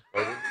 Thank you,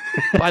 Spider.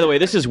 By the way,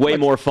 this is way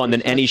more fun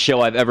than any show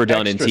I've ever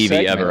done in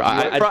TV ever.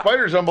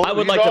 Spider's unbelievable. I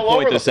would like to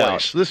point this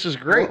out. This is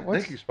great.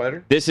 Thank you,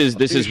 Spider. This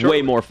is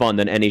way more fun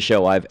than any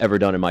show I've ever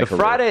done in my career.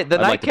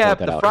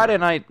 The Friday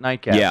night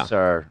nightcaps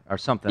are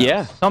something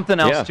else.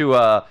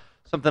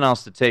 Something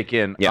else to take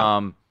in.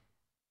 Yeah.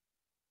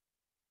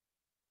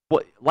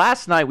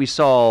 Last night we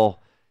saw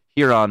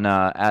here on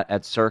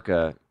at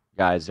Circa,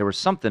 guys, there was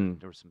some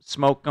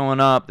smoke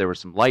going up, there were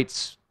some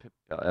lights.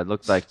 It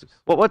looks like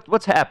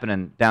what's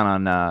happening down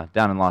in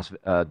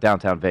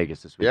downtown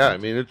Vegas this weekend? Yeah, I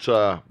mean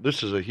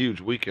this is a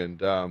huge weekend.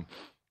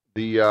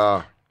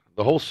 The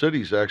whole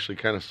city's actually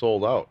kind of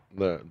sold out.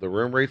 The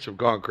room rates have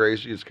gone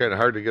crazy. It's kind of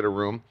hard to get a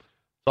room.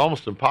 It's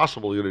almost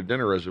impossible to get a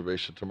dinner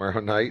reservation tomorrow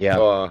night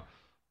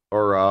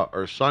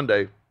or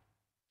Sunday.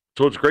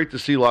 So it's great to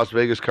see Las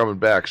Vegas coming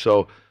back.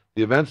 So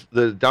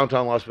the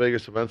downtown Las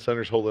Vegas Event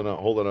Center is holding a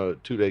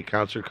 2-day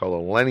concert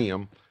called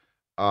Millennium.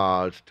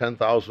 It's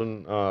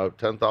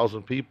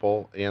 10,000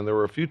 people, and there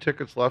were a few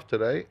tickets left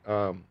today.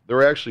 There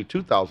were actually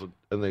 2,000,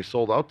 and they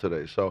sold out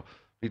today. So,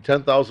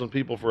 10,000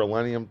 people for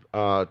Millennium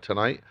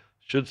tonight.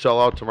 Should sell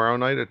out tomorrow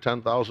night at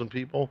 10,000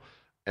 people,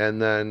 and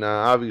then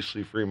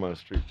obviously Fremont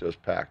Street just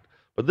packed.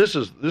 But this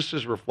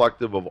is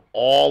reflective of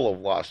all of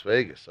Las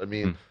Vegas. I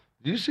mean,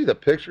 do you see the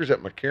pictures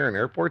at McCarran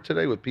Airport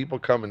today with people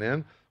coming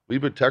in?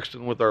 We've been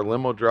texting with our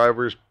limo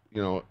drivers,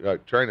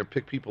 trying to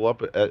pick people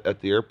up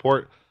at the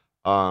airport.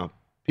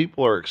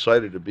 People are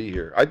excited to be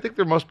here. I think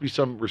there must be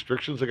some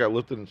restrictions that got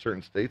lifted in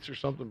certain states or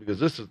something, because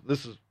this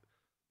is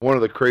one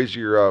of the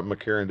crazier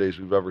McCarran days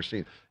we've ever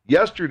seen.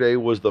 Yesterday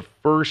was the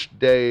first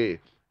day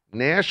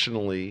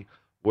nationally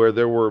where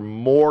there were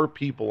more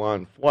people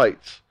on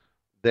flights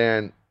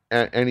than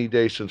any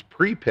day since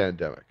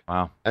pre-pandemic.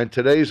 Wow! And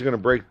today is going to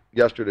break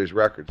yesterday's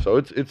record. So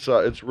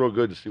it's real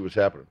good to see what's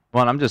happening.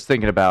 Well, I'm just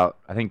thinking about.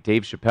 I think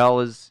Dave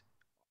Chappelle is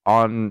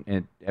on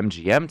at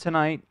MGM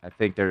tonight. I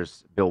think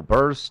there's Bill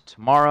Burr's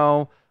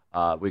tomorrow.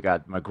 We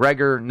got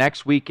McGregor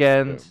next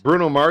weekend. Yeah.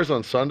 Bruno Mars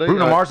on Sunday.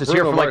 Bruno Mars is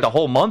here for like the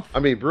whole month. I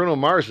mean, Bruno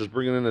Mars is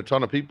bringing in a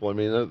ton of people. I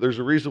mean, there's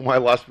a reason why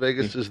Las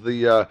Vegas is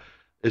the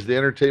is the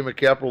entertainment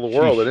capital of the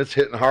world, and it's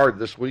hitting hard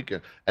this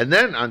weekend. And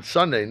then on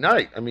Sunday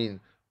night, I mean,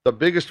 the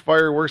biggest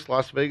fireworks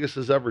Las Vegas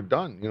has ever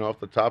done, off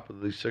the top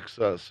of the six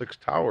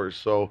towers.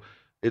 So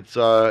it's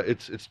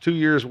 2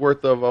 years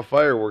worth of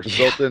fireworks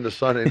built into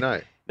Sunday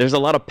night. There's a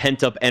lot of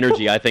pent-up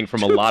energy, I think,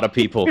 from a lot of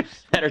people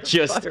that are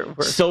just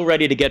so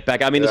ready to get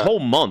back. I mean, this whole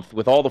month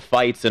with all the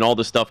fights and all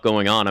the stuff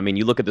going on, I mean,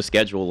 you look at the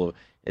schedule,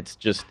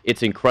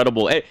 it's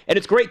incredible. And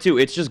it's great, too.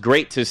 It's just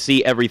great to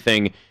see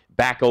everything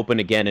back open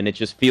again, and it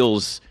just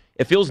feels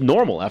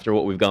normal after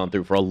what we've gone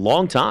through for a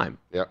long time.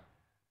 Yeah.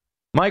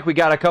 Mike, we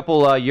got a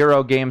couple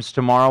Euro games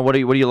tomorrow. What do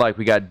you like?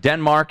 We got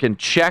Denmark and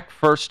Czech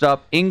first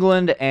up,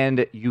 England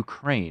and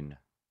Ukraine.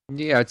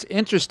 Yeah, it's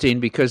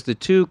interesting because the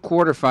two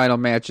quarterfinal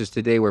matches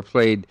today were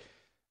played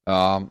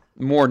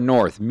more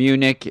north,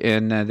 Munich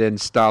and then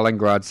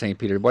Stalingrad, St.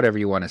 Peter, whatever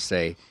you want to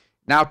say.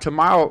 Now,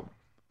 tomorrow,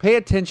 pay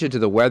attention to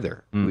the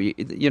weather.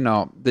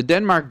 The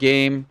Denmark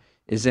game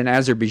is in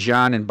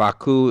Azerbaijan and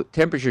Baku.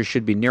 Temperature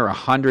should be near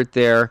 100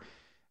 there.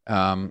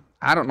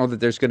 I don't know that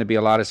there's going to be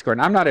a lot of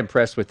scoring. I'm not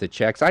impressed with the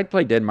Czechs. I'd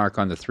play Denmark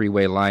on the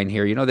three-way line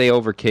here. They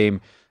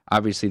overcame,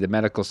 obviously, the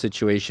medical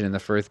situation in the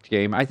first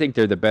game. I think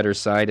they're the better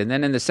side. And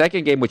then in the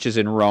second game, which is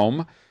in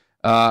Rome,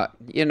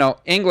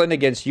 England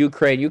against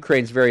Ukraine.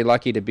 Ukraine's very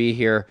lucky to be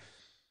here.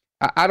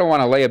 I don't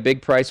want to lay a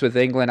big price with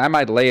England. I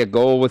might lay a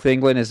goal with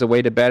England as the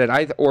way to bet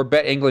it, or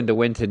bet England to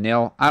win to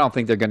 0. I don't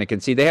think they're going to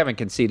concede. They haven't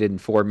conceded in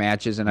 4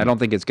 matches, and I don't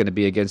think it's going to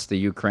be against the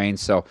Ukraine.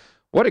 So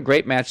what a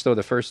great match, though,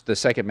 the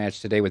second match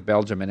today with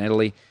Belgium and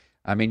Italy.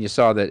 I mean, you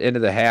saw the end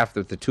of the half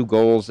with the 2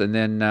 goals, and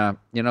then,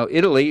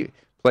 Italy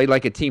played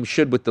like a team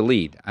should with the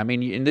lead. I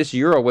mean, in this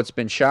Euro, what's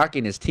been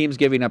shocking is teams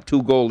giving up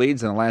 2-goal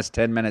leads in the last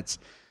 10 minutes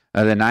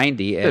of the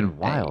 90. It's been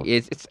wild.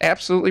 It's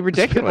absolutely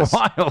ridiculous.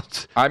 It's been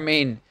wild. I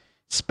mean,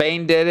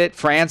 Spain did it,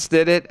 France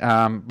did it,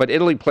 but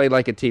Italy played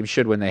like a team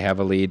should when they have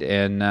a lead.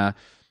 And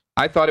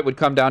I thought it would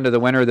come down to the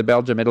winner of the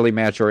Belgium-Italy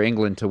match or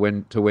England to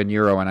win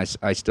Euro, and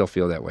I still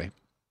feel that way.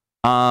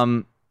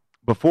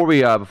 Before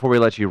we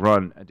let you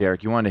run,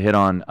 Derek, you wanted to hit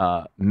on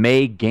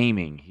May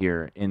gaming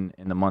here in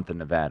the month of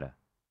Nevada.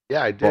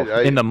 Yeah, I did.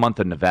 In the month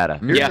of Nevada.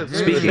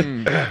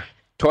 Speaking.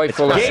 Toy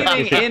full of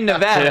gaming in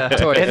Nevada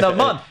in the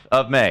month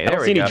of May. I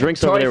don't see any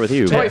drinks over there with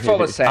you. Toy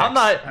full of sacks. I'm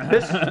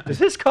not. Is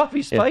this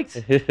coffee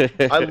spiked?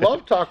 I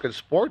love talking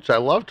sports. I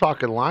love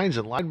talking lines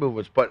and line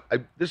movements. But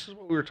this is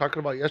what we were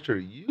talking about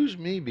yesterday. Use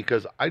me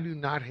because I do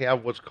not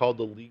have what's called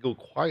the legal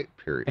quiet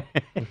period.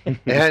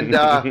 And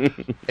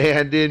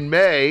in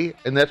May,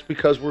 and that's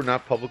because we're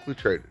not publicly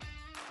traded.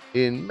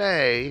 In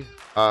May,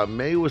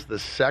 May was the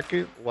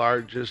second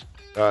largest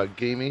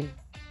gaming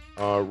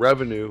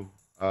revenue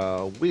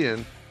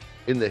win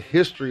in the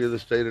history of the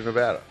state of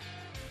Nevada.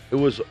 It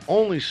was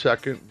only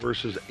second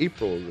versus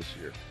April of this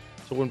year.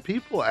 So when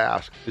people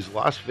ask, is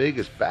Las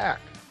Vegas back?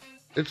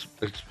 It's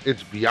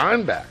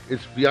beyond back.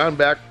 It's beyond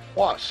back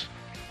plus.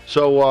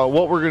 So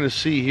what we're going to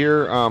see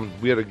here,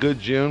 we had a good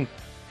June,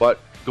 but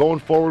going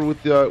forward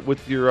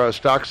with your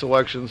stock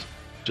selections,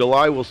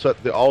 July will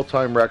set the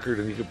all-time record,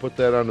 and you can put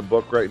that on the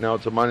book right now.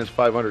 It's a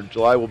 -500.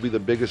 July will be the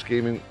biggest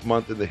gaming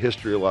month in the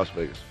history of Las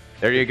Vegas.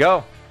 There you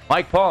go.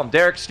 Mike Palm,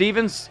 Derek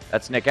Stevens,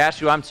 that's Nick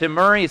Ashew. I'm Tim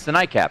Murray. It's the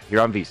Nightcap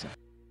here on VSiN.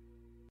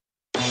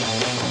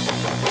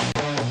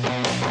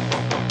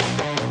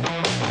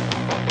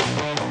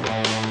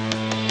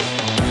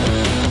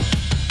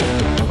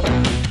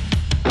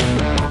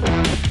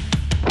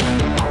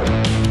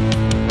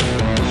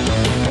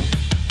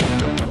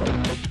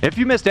 If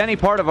you missed any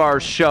part of our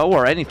show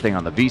or anything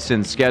on the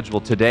VSiN schedule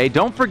today,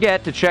 don't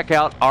forget to check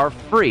out our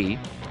free,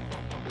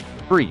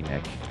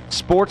 Nick,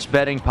 sports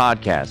betting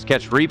podcast.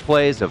 Catch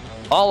replays of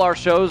all our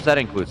shows. That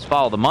includes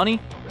Follow the Money,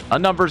 A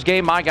Numbers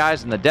Game, My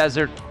Guys in the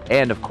Desert,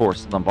 and, of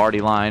course, the Lombardi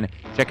Line.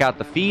 Check out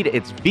the feed.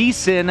 It's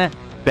VSiN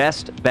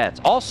Best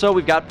Bets. Also,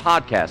 we've got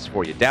podcasts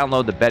for you.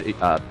 Download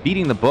the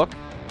Beating the Book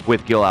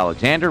with Gil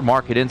Alexander,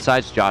 Market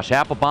Insights, Josh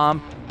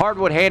Applebaum,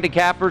 Hardwood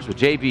Handicappers with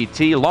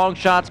JVT, Long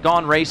Shots,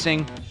 Gone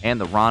Racing, and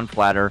the Ron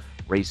Flatter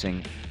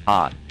Racing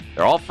Pod.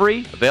 They're all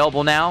free,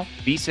 available now,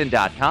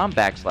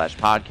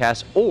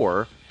 VSiN.com/podcast,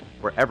 or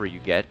wherever you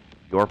get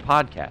your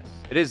podcasts.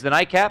 It is the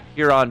Nightcap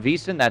here on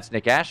VSiN. That's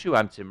Nick Ashew.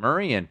 I'm Tim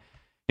Murray, and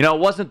it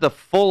wasn't the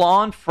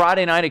full-on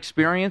Friday night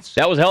experience.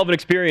 That was a hell of an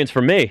experience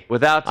for me.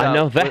 Without I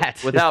know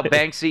that. Without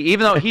Banksy,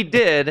 even though he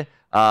did,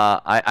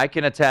 I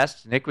can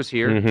attest. Nick was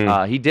here.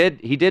 Mm-hmm. He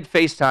did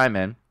FaceTime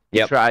in.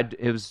 He tried.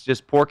 It was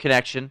just poor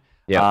connection.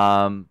 Yep.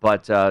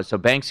 So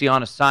Banksy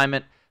on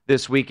assignment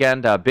this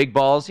weekend. Big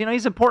balls. He's an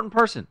important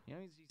person.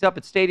 He's up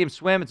at Stadium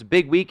Swim. It's a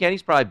big weekend.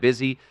 He's probably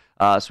busy.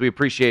 So we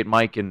appreciate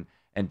Mike and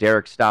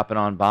Derek stopping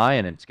on by,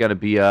 and it's going to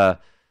be a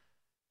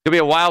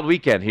wild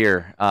weekend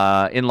here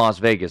in Las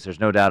Vegas. There's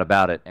no doubt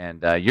about it.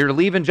 And you're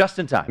leaving just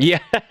in time. Yeah,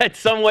 in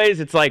some ways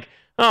it's like,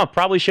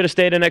 probably should have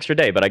stayed an extra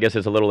day, but I guess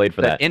it's a little late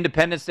for that.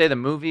 Independence Day, the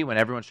movie, when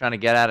everyone's trying to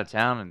get out of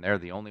town and they're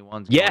the only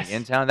ones going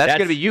in town. That's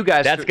going to be you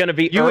guys. That's going to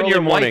be you early and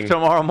your morning. wife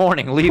tomorrow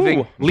morning,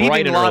 leaving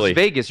Las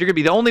Vegas. You're going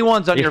to be the only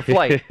ones on your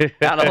flight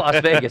out of Las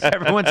Vegas.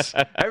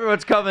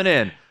 Everyone's coming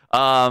in.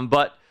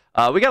 But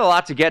we got a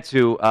lot to get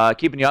to,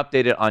 keeping you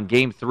updated on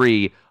Game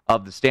 3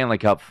 of the Stanley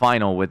Cup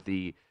Final with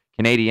the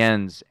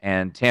Canadiens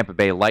and Tampa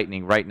Bay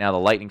Lightning. Right now, the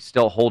Lightning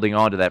still holding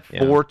on to that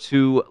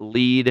 4-2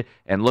 lead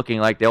and looking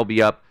like they'll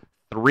be up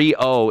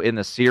 3-0 in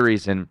the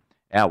series. And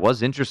yeah, it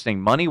was interesting.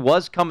 Money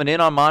was coming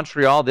in on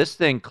Montreal. This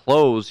thing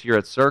closed here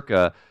at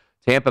Circa.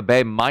 Tampa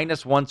Bay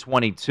minus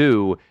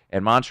 122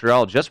 and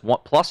Montreal just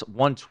plus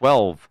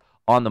 112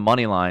 on the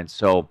money line.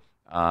 So,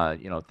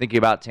 thinking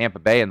about Tampa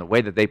Bay and the way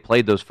that they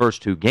played those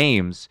first two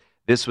games,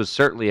 this was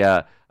certainly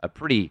a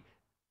pretty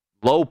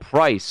low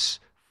price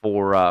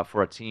for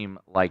a team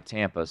like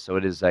Tampa. So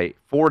it is a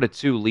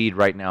 4-2 lead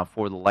right now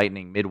for the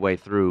Lightning midway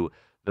through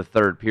the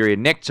third period.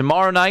 Nick,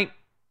 tomorrow night,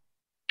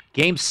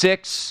 Game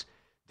 6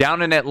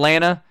 down in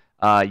Atlanta.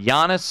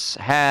 Giannis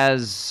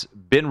has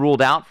been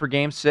ruled out for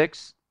Game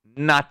 6.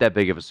 Not that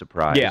big of a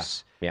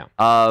surprise. Yeah.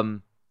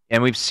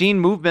 And we've seen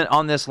movement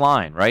on this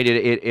line, right?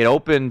 It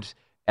opened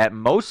at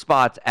most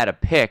spots at a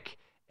pick,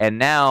 and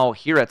now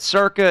here at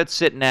Circa, it's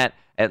sitting at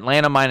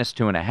Atlanta minus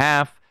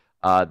 2.5.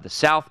 The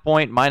South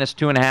Point minus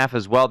 2.5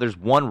 as well. There's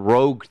one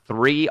rogue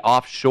 3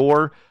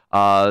 offshore.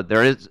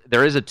 There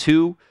is a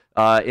 2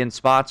 in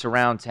spots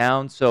around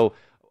town. So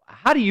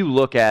how do you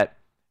look at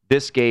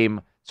this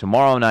game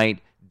tomorrow night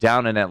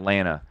down in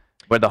Atlanta,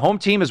 where the home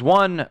team has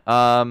won?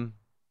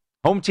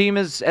 Home team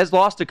has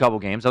lost a couple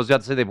games. I was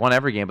about to say they've won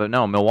every game, but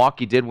no,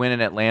 Milwaukee did win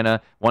in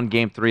Atlanta, won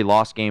Game 3,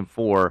 lost Game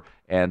 4,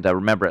 and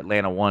remember,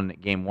 Atlanta won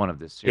Game 1 of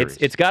this series.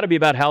 It's got to be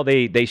about how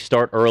they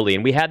start early,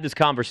 and we had this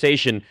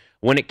conversation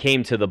when it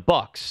came to the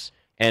Bucks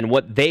and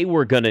what they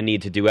were going to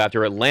need to do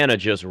after Atlanta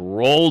just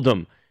rolled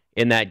them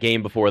in that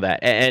game before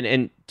that.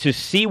 And to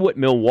see what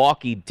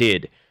Milwaukee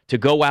did to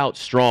go out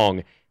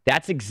strong,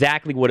 that's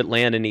exactly what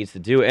Atlanta needs to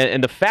do.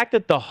 And the fact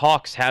that the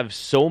Hawks have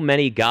so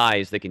many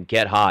guys that can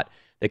get hot,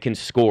 that can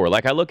score.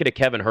 Like I look at a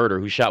Kevin Huerter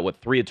who shot,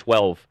 3 of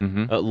 12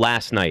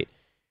 last night.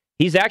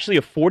 He's actually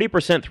a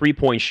 40%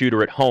 three-point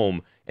shooter at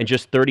home and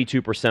just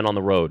 32% on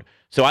the road.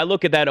 So I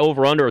look at that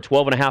over-under of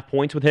 12.5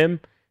 points with him.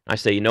 I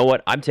say, you know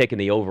what? I'm taking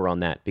the over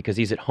on that because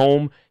he's at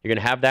home. You're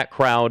going to have that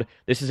crowd.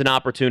 This is an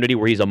opportunity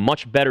where he's a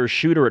much better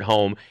shooter at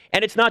home.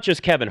 And it's not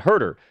just Kevin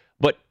Huerter,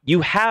 but you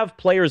have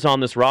players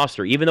on this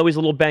roster, even though he's a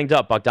little banged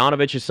up.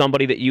 Bogdanovich is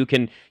somebody that you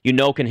can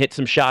hit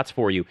some shots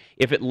for you.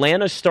 If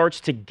Atlanta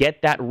starts to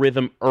get that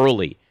rhythm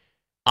early,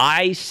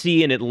 I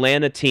see an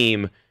Atlanta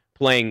team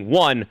playing,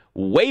 one,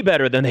 way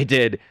better than they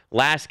did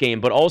last game,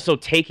 but also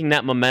taking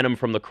that momentum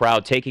from the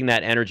crowd, taking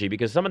that energy,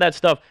 because some of that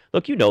stuff,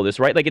 look, you know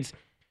this, right? Like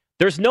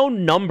there's no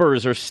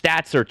numbers or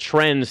stats or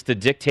trends to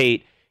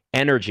dictate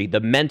energy, the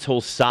mental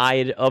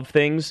side of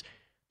things.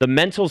 The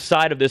mental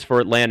side of this for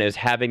Atlanta is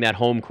having that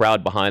home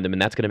crowd behind them,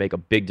 and that's going to make a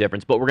big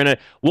difference. But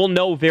we'll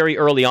know very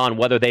early on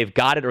whether they've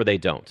got it or they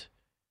don't.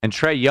 And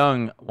Trae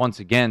Young, once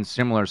again,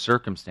 similar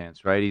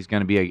circumstance, right? He's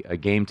going to be a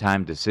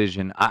game-time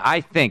decision.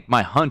 I think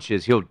my hunch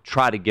is he'll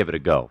try to give it a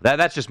go.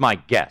 That's just my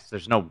guess.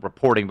 There's no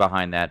reporting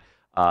behind that.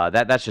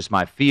 That's just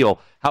my feel,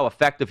 how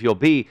effective he'll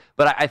be.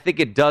 But I think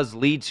it does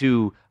lead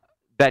to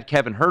that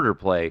Kevin Huerter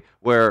play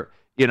where,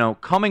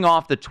 coming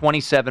off the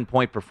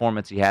 27-point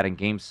performance he had in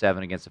Game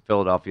 7 against the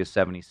Philadelphia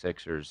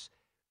 76ers,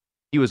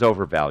 he was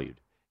overvalued.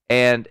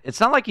 And it's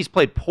not like he's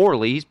played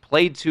poorly. He's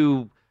played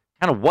to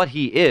kind of what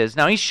he is.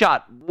 Now, he's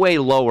shot way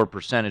lower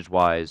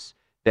percentage-wise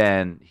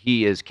than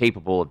he is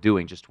capable of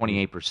doing, just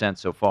 28%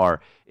 so far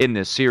in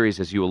this series,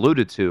 as you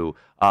alluded to.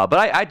 But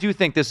I do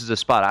think this is a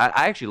spot.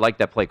 I actually like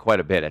that play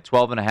quite a bit. At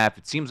 12.5,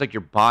 it seems like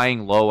you're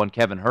buying low on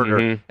Kevin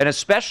Huerter. And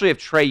especially if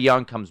Trae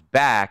Young comes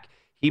back,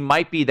 he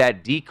might be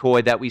that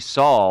decoy that we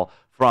saw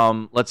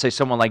from, let's say,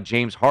 someone like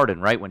James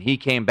Harden, right? When he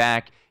came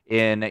back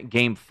in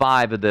Game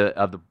 5 of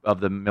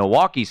the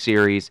Milwaukee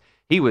series,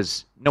 he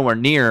was nowhere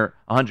near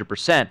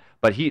 100%,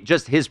 but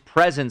his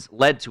presence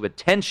led to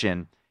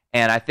attention.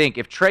 And I think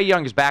if Trae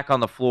Young is back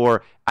on the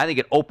floor, I think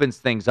it opens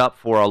things up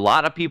for a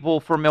lot of people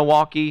for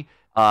Milwaukee,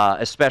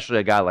 especially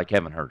a guy like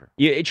Kevin Huerter.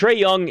 Yeah, Trae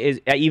Young is,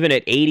 even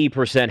at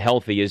 80%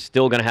 healthy, is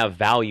still going to have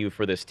value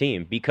for this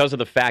team because of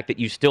the fact that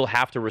you still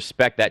have to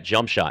respect that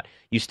jump shot.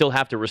 You still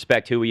have to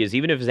respect who he is,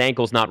 even if his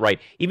ankle's not right,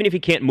 even if he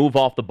can't move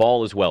off the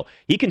ball as well.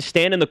 He can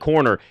stand in the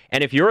corner,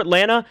 and if you're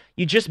Atlanta,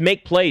 you just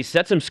make plays,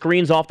 set some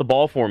screens off the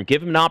ball for him,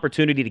 give him an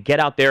opportunity to get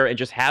out there and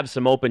just have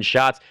some open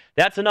shots.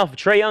 That's enough.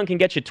 Trae Young can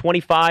get you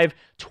 25,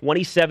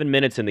 27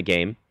 minutes in the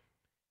game,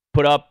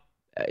 put up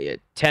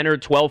 10 or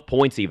 12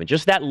 points even.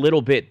 Just that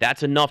little bit,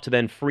 that's enough to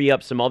then free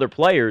up some other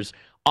players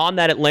on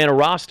that Atlanta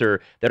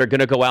roster that are going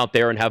to go out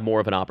there and have more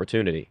of an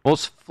opportunity. Well,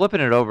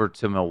 flipping it over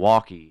to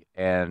Milwaukee,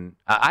 and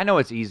I know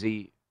it's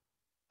easy.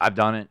 I've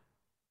done it.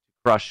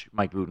 Crush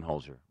Mike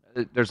Budenholzer.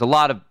 There's a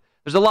lot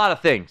of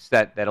things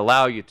that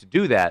allow you to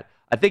do that.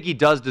 I think he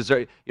does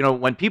deserve.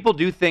 When people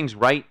do things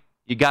right,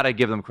 you got to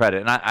give them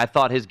credit. And I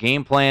thought his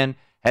game plan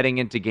heading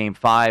into Game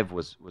 5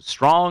 was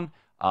strong.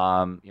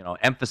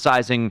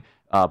 Emphasizing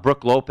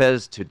Brook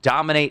Lopez to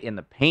dominate in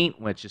the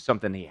paint, which is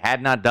something he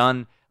had not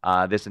done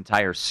this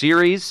entire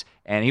series,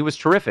 and he was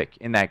terrific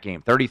in that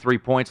game. 33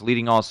 points,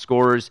 leading all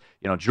scorers.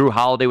 Drew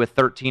Holiday with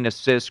 13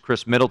 assists.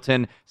 Chris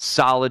Middleton,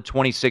 solid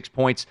 26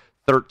 points,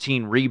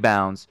 13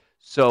 rebounds.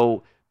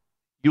 So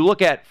you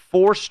look at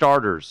 4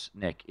 starters,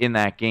 Nick, in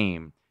that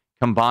game,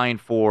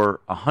 combined for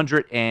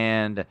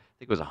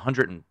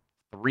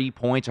 103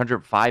 points,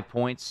 105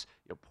 points.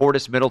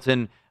 Portis,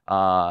 Middleton,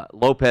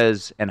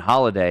 Lopez, and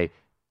Holiday.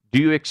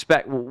 Do you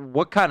expect,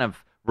 what kind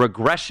of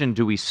regression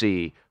do we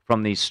see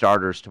from these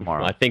starters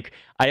tomorrow?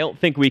 I don't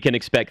think we can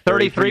expect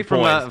 33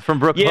 from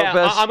Brook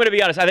Lopez. I'm going to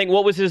be honest. I think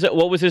what was his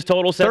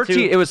total set 13,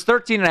 to? It was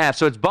 13.5,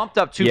 so it's bumped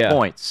up 2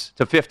 points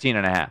to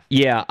 15.5.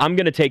 Yeah, I'm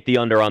going to take the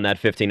under on that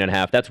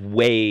 15.5. That's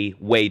way,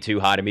 way too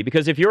high to me,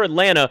 because if you're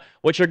Atlanta,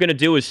 what you're going to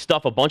do is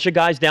stuff a bunch of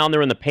guys down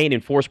there in the paint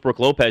and force Brook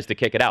Lopez to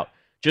kick it out.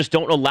 Just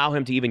don't allow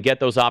him to even get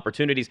those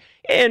opportunities.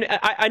 And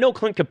I know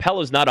Clint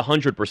Capella's not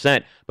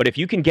 100%, but if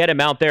you can get him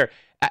out there,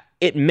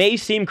 it may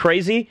seem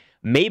crazy.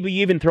 Maybe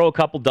you even throw a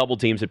couple double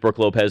teams at Brook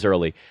Lopez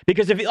early.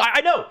 Because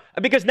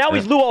because now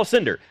he's Lou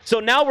Alcindor. So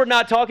now we're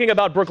not talking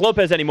about Brook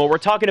Lopez anymore. We're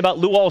talking about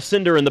Lou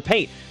Alcindor in the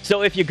paint.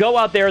 So if you go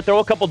out there, throw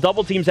a couple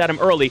double teams at him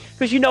early,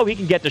 because he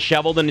can get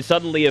disheveled, and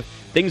suddenly if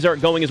things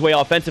aren't going his way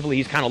offensively,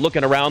 he's kind of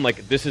looking around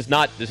like, this is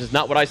not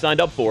what I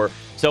signed up for.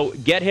 So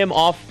get him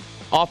off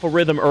a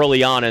rhythm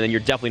early on, and then you're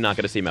definitely not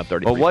going to see him have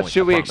 33 points. Well, what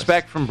should we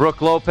expect from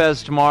Brook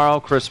Lopez tomorrow?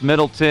 Chris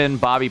Middleton,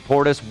 Bobby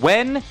Portis.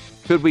 When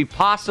could we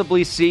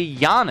possibly see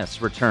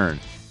Giannis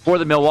return for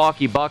the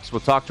Milwaukee Bucks?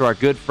 We'll talk to our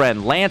good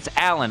friend Lance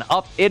Allen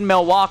up in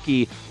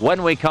Milwaukee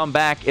when we come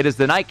back. It is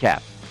the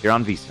Nightcap here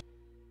on VSiN.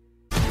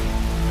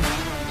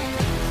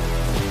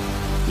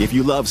 If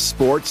you love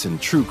sports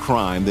and true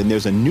crime, then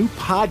there's a new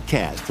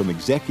podcast from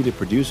executive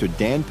producer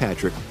Dan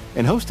Patrick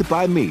and hosted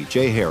by me,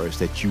 Jay Harris,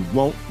 that you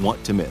won't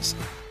want to miss.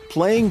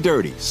 Playing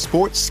Dirty: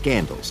 Sports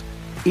Scandals.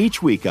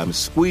 Each week I'm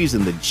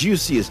squeezing the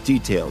juiciest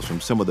details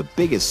from some of the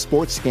biggest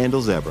sports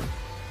scandals ever.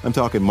 I'm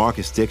talking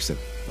Marcus Dixon,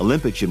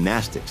 Olympic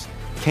gymnastics,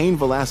 Cain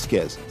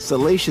Velasquez,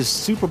 salacious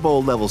Super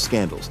Bowl-level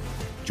scandals.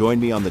 Join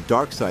me on the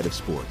dark side of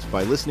sports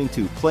by listening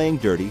to Playing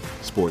Dirty: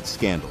 Sports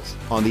Scandals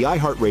on the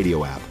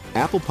iHeartRadio app,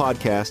 Apple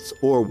Podcasts,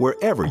 or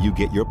wherever you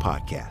get your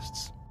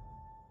podcasts.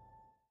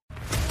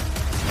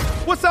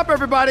 What's up,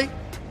 everybody?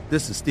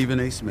 This is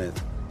Stephen A.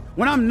 Smith.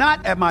 When I'm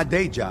not at my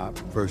day job,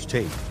 First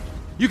Take,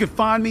 you can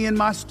find me in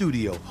my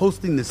studio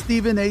hosting the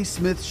Stephen A.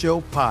 Smith Show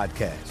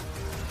podcast.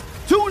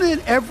 Tune in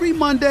every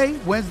Monday,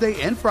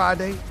 Wednesday, and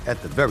Friday, at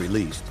the very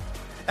least,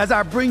 as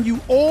I bring you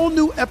all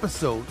new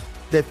episodes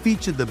that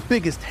feature the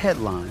biggest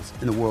headlines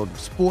in the world of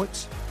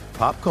sports,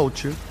 pop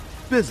culture,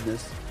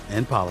 business,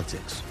 and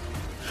politics.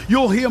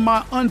 You'll hear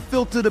my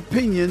unfiltered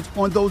opinions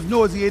on those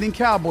nauseating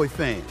Cowboy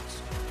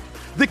fans,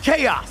 the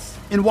chaos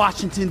in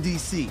Washington,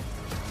 D.C.,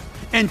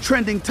 and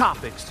trending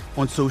topics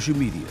on social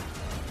media,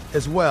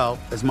 as well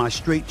as my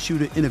straight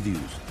shooter interviews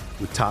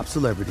with top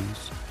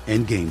celebrities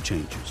and game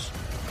changers.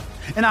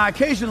 And I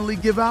occasionally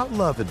give out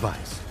love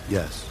advice.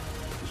 Yes,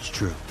 it's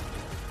true.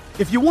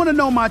 If you want to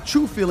know my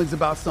true feelings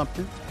about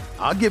something,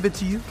 I'll give it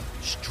to you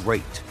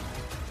straight.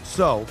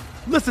 So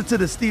listen to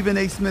the Stephen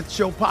A. Smith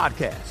Show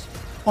podcast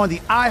on the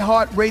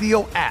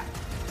iHeartRadio app,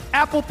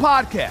 Apple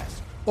Podcasts,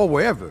 or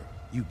wherever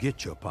you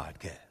get your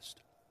podcast.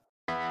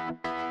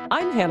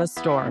 I'm Hannah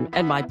Storm,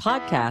 and my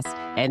podcast,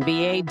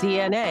 NBA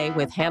DNA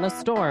with Hannah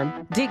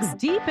Storm, digs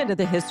deep into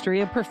the history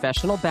of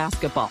professional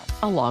basketball,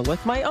 along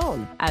with my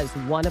own, as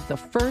one of the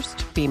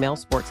first female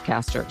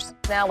sportscasters.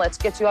 Now let's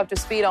get you up to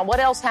speed on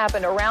what else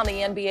happened around the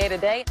NBA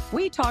today.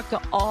 We talked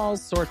to all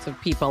sorts of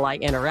people I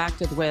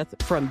interacted with,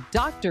 from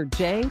Dr.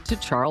 J to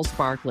Charles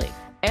Barkley,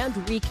 and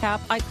recap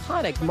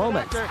iconic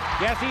moments.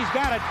 Yes, he's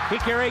got it.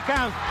 Here he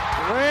comes.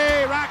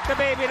 Ray rocked the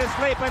baby to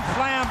sleep and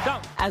slam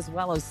dunk. As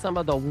well as some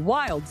of the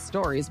wild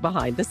stories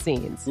behind the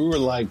scenes. We were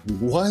like,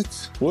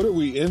 what? What are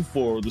we in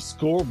for? The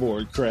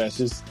scoreboard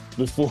crashes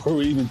before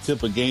we even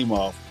tip a game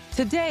off.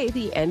 Today,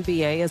 the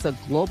NBA is a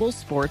global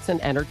sports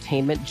and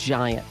entertainment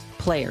giant.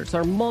 Players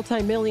are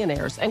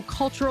multimillionaires and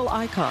cultural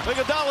icons.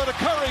 Iguodala to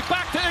Curry,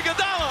 back to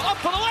Iguodala, up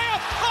for the layup.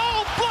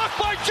 Oh, blocked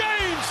by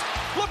James.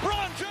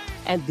 LeBron James.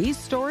 And these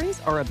stories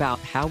are about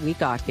how we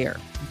got here,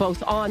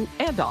 both on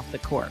and off the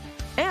court.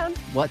 And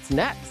what's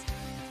next?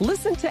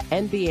 Listen to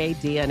NBA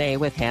DNA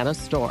with Hannah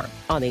Storm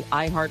on the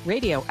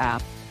iHeartRadio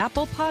app,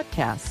 Apple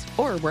Podcasts,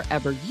 or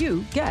wherever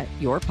you get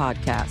your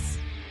podcasts.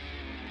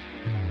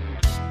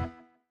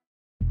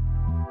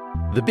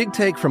 The Big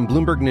Take from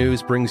Bloomberg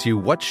News brings you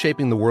what's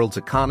shaping the world's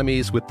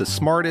economies with the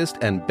smartest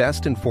and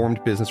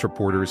best-informed business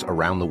reporters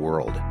around the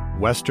world.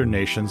 Western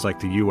nations like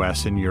the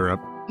U.S. and Europe.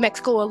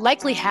 Mexico will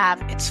likely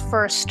have its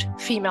first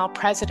female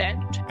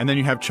president. And then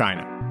you have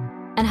China.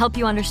 And help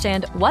you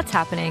understand what's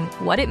happening,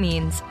 what it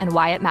means, and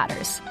why it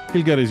matters.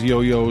 He'll get his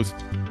yo-yos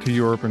to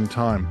Europe in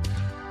time.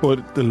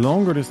 But the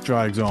longer this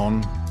drags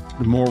on,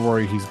 the more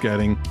worry he's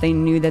getting. They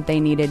knew that they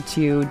needed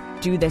to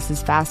do this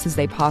as fast as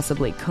they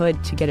possibly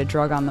could to get a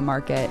drug on the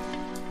market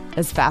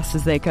as fast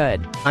as they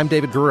could. I'm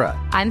David Gura.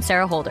 I'm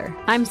Sarah Holder.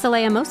 I'm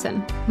Saleha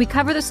Mohsen. We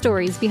cover the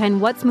stories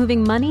behind what's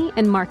moving money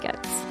and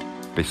markets.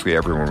 Basically,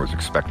 everyone was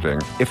expecting,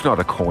 if not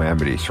a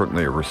calamity,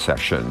 certainly a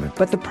recession.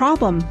 But the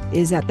problem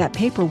is that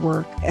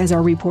paperwork, as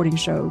our reporting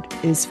showed,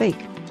 is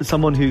fake.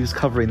 someone who's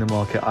covering the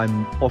market,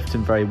 I'm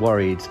often very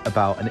worried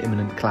about an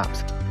imminent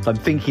collapse. So I'm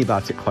thinking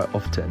about it quite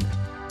often.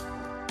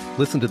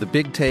 Listen to The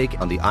Big Take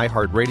on the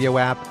iHeartRadio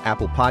app,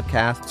 Apple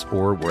Podcasts,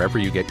 or wherever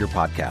you get your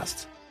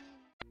podcasts.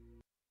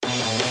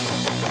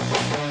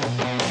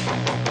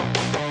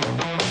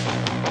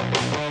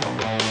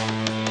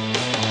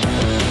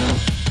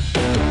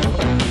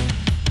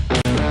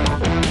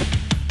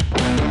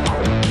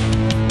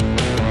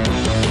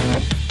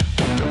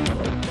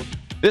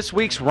 This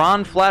week's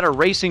Ron Flatter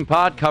Racing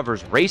Pod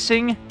covers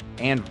racing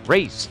and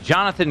race.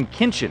 Jonathan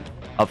Kinchin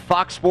of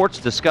Fox Sports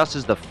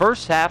discusses the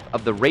first half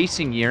of the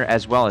racing year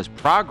as well as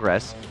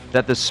progress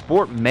that the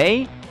sport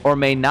may or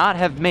may not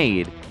have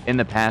made in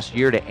the past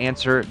year to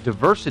answer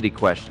diversity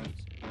questions.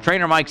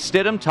 Trainer Mike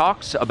Stidham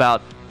talks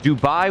about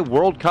Dubai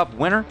World Cup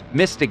winner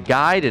Mystic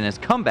Guide and his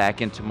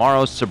comeback in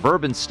tomorrow's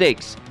Suburban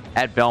Stakes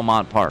at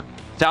Belmont Park.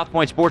 South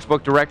Point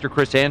Sportsbook Director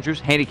Chris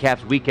Andrews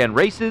handicaps weekend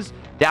races.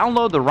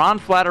 Download the Ron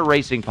Flatter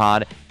Racing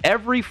Pod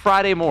every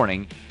Friday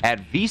morning at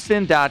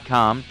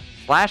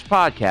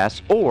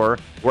vsin.com/podcasts or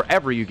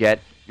wherever you get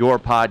your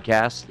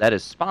podcasts. That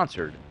is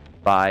sponsored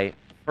by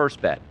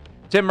First Bet.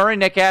 Tim Murray,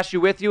 Nick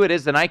Ashew with you. It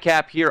is the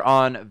nightcap here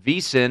on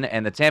VSiN,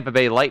 and the Tampa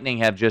Bay Lightning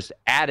have just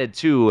added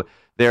to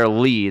their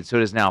lead. So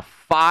it is now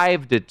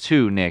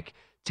 5-2, Nick.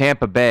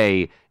 Tampa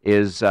Bay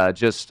is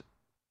just...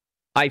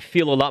 I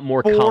feel a lot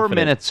more 4 confident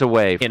minutes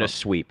away in a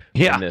sweep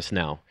in this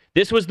now.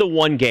 This was the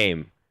one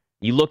game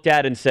you looked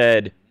at and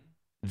said,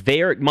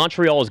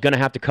 Montreal is going to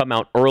have to come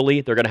out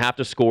early. They're going to have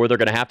to score. They're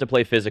going to have to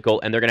play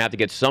physical, and they're going to have to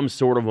get some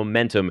sort of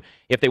momentum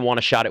if they want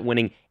a shot at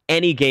winning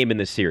any game in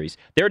this series.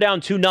 They're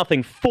down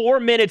 2-0 4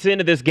 minutes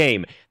into this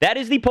game. That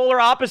is the polar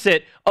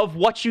opposite of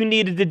what you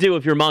needed to do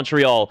if you're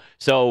Montreal.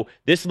 So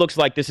this looks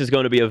like this is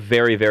going to be a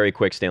very, very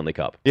quick Stanley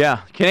Cup.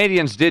 Yeah,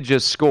 Canadians did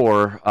just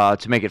score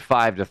to make it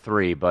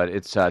 5-3, but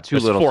it's too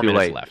little, 4 too minutes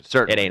late. left.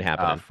 Certainly. It ain't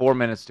happening. 4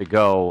 minutes to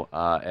go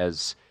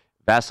as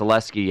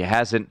Vasilevsky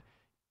hasn't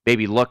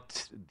maybe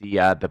looked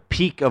the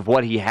peak of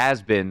what he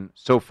has been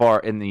so far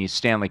in the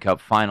Stanley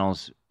Cup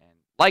Finals, and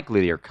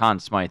likely their Conn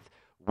Smythe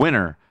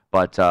winner.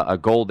 But a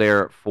goal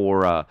there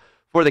for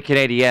the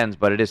Canadiens.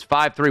 But it is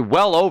 5-3,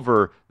 well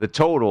over the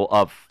total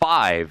of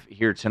 5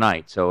 here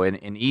tonight. So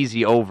an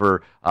easy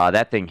over.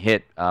 That thing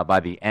hit by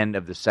the end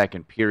of the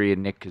second period.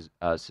 Nick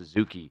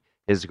Suzuki,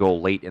 his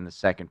goal late in the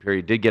second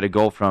period, did get a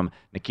goal from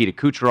Nikita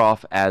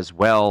Kucherov as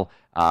well,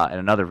 and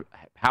another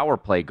power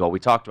play goal. We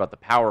talked about the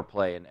power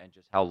play and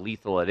just how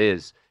lethal it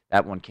is.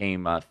 That one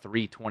came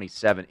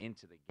 3:27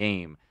 into the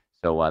game.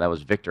 So that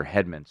was Victor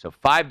Hedman. So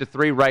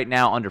 5-3 right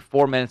now, under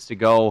 4 minutes to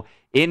go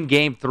in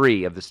Game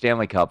 3 of the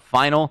Stanley Cup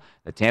Final.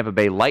 The Tampa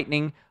Bay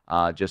Lightning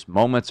just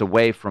moments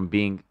away from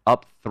being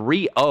up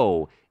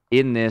 3-0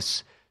 in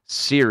this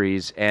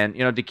series. And,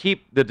 you know, to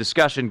keep the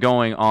discussion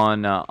going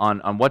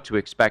on what to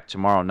expect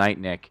tomorrow night,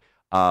 Nick,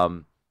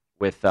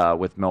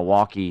 with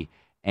Milwaukee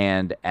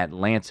and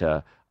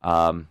Atlanta,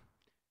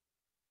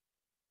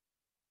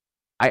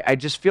 I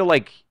just feel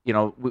like, you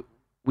know,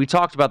 we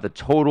talked about the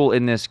total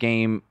in this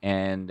game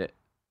and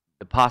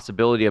the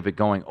possibility of it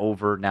going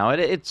over. Now,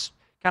 it's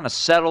kind of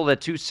settled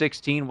at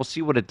 216. We'll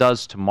see what it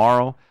does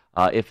tomorrow,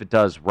 if it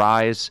does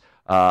rise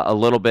a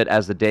little bit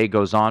as the day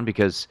goes on,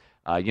 because,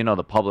 you know,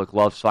 the public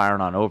loves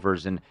firing on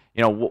overs. And,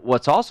 you know,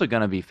 what's also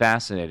going to be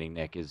fascinating,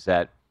 Nick, is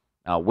that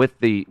with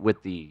the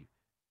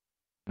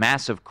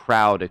massive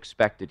crowd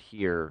expected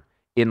here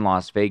in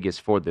Las Vegas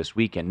for this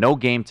weekend, no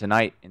game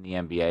tonight in the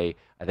NBA.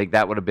 I think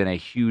that would have been a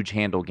huge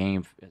handle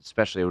game,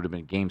 especially it would have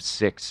been Game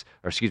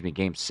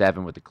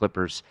 7 with the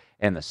Clippers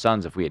and the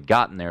Suns if we had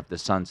gotten there, if the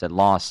Suns had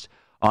lost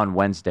on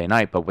Wednesday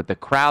night. But with the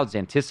crowds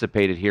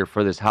anticipated here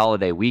for this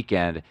holiday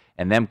weekend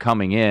and them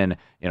coming in,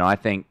 you know, I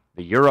think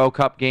the Euro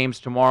Cup games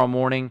tomorrow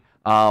morning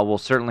will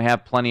certainly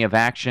have plenty of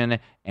action,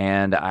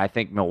 and I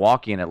think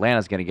Milwaukee and Atlanta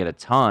is going to get a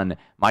ton.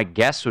 My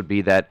guess would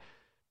be that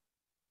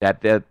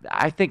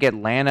I think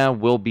Atlanta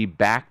will be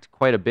backed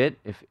quite a bit.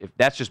 If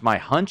that's just my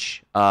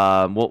hunch,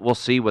 we'll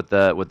see what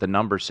the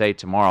numbers say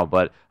tomorrow.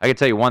 But I can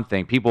tell you one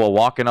thing: people are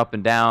walking up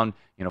and down,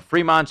 you know,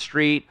 Fremont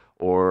Street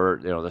or,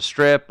 you know, the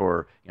Strip,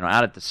 or, you know,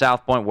 out at the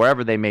South Point,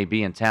 wherever they may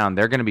be in town.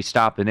 They're going to be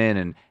stopping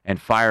in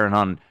and firing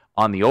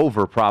on the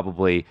over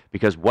probably,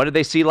 because what did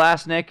they see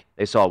last, Nick?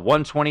 They saw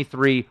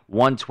 123,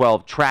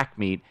 112 track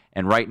meet.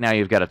 And right now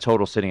you've got a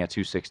total sitting at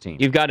 216.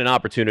 You've got an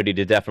opportunity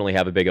to definitely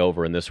have a big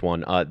over in this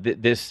one.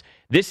 This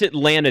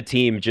Atlanta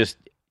team just,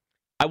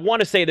 I want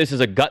to say this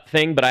is a gut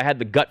thing, but I had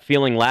the gut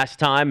feeling last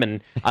time,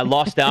 and I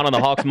lost out on the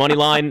Hawks money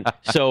line.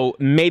 So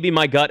maybe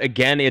my gut,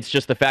 again, it's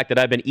just the fact that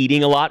I've been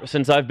eating a lot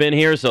since I've been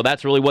here, so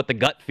that's really what the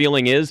gut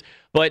feeling is.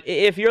 But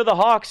if you're the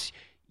Hawks,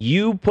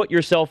 you put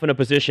yourself in a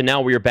position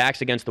now where your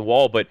back's against the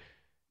wall, but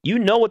you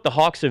know what the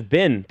Hawks have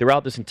been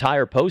throughout this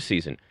entire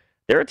postseason.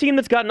 They're a team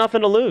that's got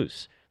nothing to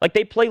lose. Like,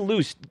 they play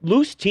loose.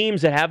 Loose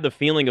teams that have the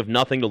feeling of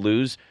nothing to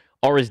lose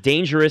are as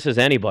dangerous as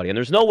anybody. And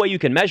there's no way you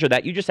can measure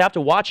that. You just have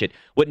to watch it.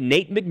 What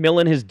Nate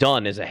McMillan has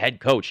done as a head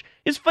coach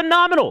is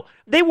phenomenal.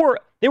 They were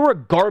a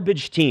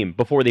garbage team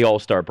before the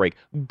All-Star break.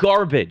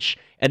 Garbage.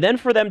 And then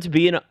for them to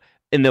be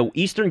in the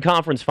Eastern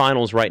Conference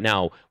Finals right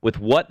now, with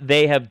what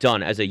they have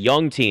done as a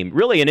young team,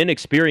 really an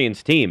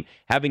inexperienced team,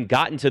 having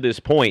gotten to this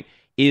point,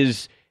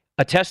 is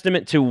a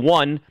testament to,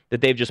 one,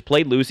 that they've just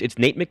played loose. It's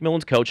Nate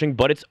McMillan's coaching,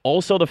 but it's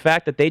also the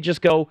fact that they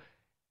just go,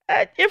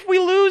 if we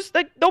lose,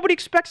 nobody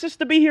expects us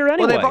to be here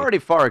anyway. Well, they've already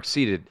far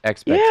exceeded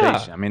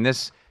expectation. Yeah. I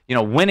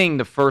mean, winning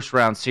the first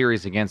round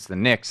series against the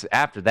Knicks,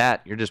 after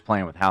that, you're just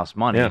playing with house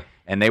money. Yeah.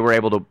 And they were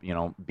able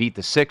to, beat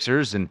the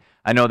Sixers. And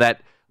I know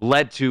that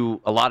led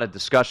to a lot of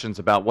discussions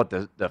about what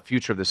the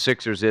future of the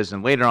Sixers is.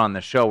 And later on in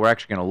the show, we're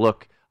actually going to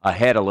look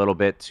ahead a little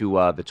bit to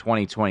the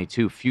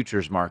 2022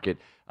 futures market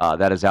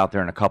that is out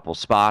there in a couple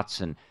spots.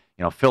 And,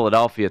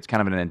 Philadelphia, it's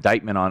kind of an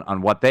indictment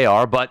on what they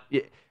are. But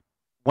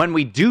when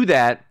we do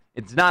that,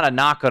 it's not a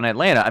knock on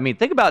Atlanta. I mean,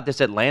 think about this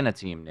Atlanta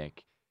team,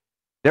 Nick.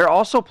 They're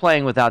also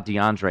playing without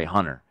DeAndre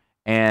Hunter.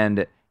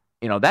 And,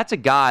 that's a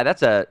guy,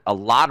 that's a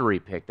lottery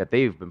pick that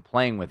they've been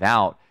playing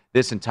without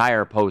this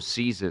entire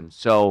postseason.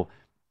 So,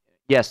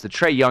 yes, the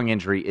Trae Young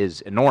injury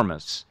is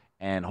enormous.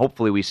 And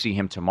hopefully we see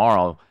him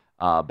tomorrow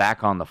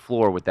back on the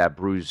floor with that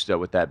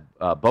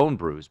bone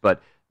bruise.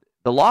 But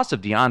the loss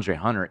of DeAndre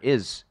Hunter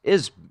is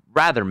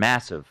rather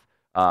massive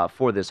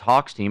for this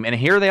Hawks team, and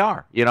here they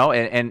are,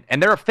 and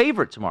they're a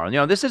favorite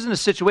tomorrow. This isn't a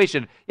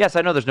situation. Yes,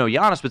 I know there's no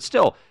Giannis, but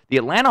still, the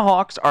Atlanta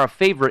Hawks are a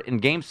favorite in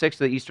Game 6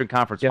 of the Eastern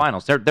Conference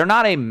Finals. They're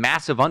not a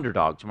massive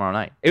underdog tomorrow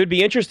night. It would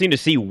be interesting to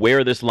see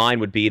where this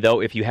line would be,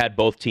 though, if you had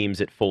both teams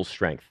at full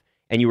strength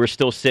and you were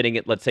still sitting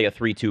at, let's say, a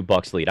 3-2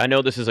 Bucks lead. I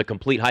know this is a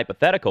complete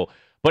hypothetical,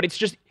 but it's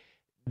just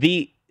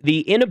the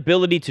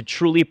inability to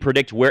truly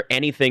predict where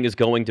anything is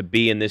going to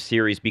be in this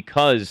series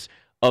because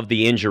of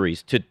the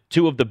injuries to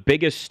two of the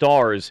biggest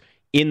stars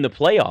in the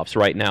playoffs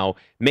right now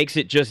makes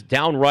it just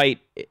downright,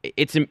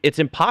 it's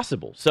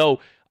impossible. So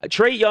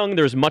Trae Young,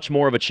 there's much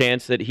more of a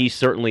chance that he's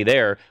certainly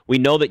there. We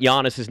know that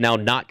Giannis is now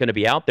not going to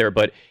be out there,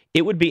 but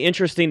it would be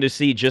interesting to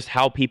see just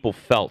how people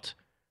felt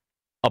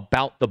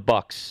about the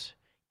Bucks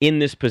in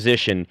this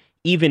position,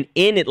 even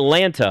in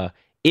Atlanta,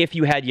 if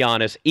you had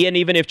Giannis, and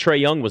even if Trae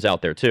Young was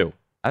out there too.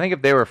 I think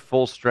if they were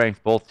full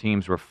strength, both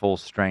teams were full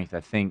strength,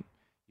 I think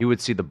you would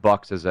see the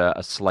Bucks as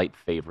a slight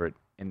favorite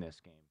in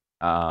this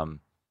game.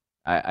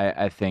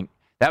 I think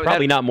that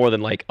probably not more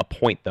than like a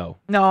point, though.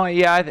 No,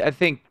 yeah, I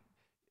think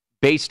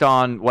based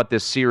on what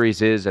this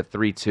series is at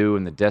 3-2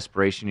 and the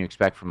desperation you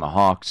expect from the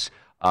Hawks,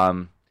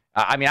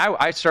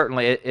 I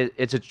certainly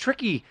it's a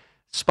tricky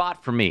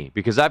spot for me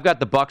because I've got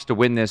the Bucks to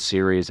win this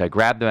series. I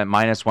grabbed them at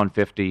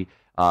 -150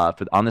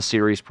 on the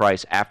series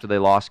price after they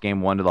lost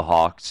Game 1 to the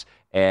Hawks,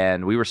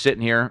 and we were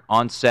sitting here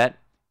on set,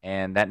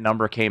 and that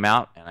number came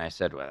out, and I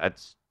said, well,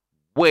 that's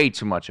way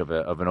too much of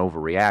an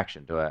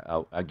overreaction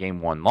to a Game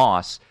 1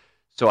 loss.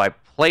 So I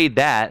played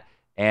that,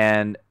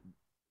 and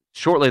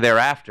shortly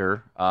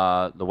thereafter,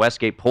 the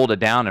Westgate pulled it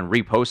down and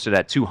reposted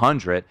at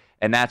 200,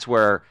 and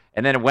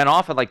then it went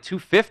off at like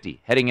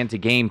 250 heading into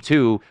Game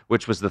 2,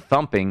 which was the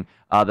thumping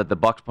that the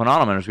Bucks put on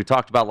them. And as we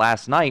talked about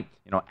last night,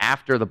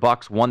 after the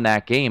Bucks won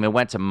that game, it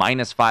went to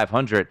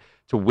 -500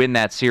 to win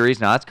that series.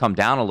 Now that's come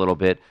down a little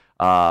bit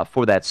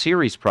for that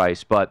series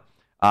price, but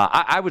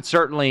I would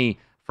certainly,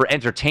 for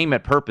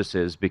entertainment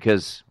purposes,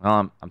 because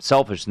I'm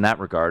selfish in that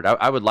regard,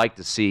 I would like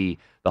to see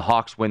the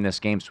Hawks win this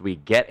game so we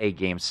get a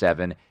Game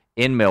 7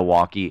 in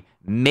Milwaukee.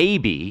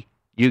 Maybe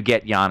you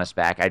get Giannis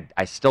back.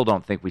 I still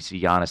don't think we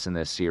see Giannis in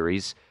this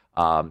series.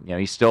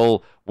 He's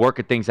still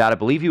working things out. I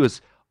believe he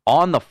was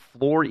on the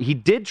floor. He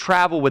did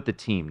travel with the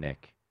team,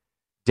 Nick,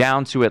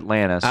 down to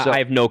Atlanta. So I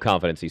have no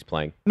confidence he's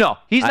playing. No,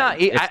 he's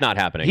not. It's not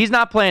happening. He's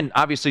not playing,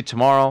 obviously,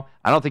 tomorrow.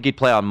 I don't think he'd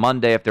play on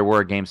Monday if there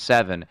were a Game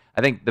 7. I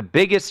think the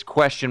biggest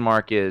question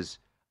mark is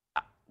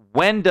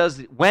when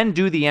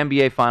do the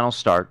NBA Finals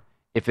start?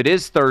 If it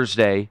is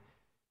Thursday,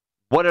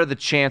 what are the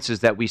chances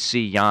that we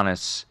see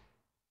Giannis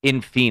in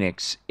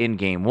Phoenix in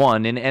Game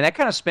 1? And that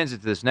kind of spins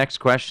it to this next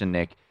question,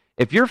 Nick.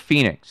 If you're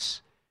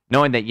Phoenix,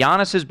 knowing that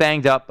Giannis is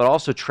banged up, but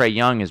also Trae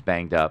Young is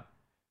banged up,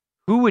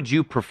 who would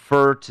you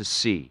prefer to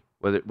see?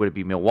 Would it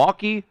be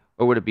Milwaukee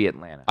or would it be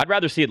Atlanta? I'd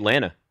rather see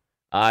Atlanta.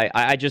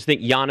 I just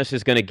think Giannis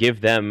is going to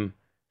give them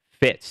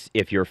fits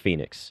if you're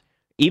Phoenix.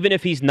 Even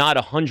if he's not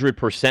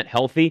 100%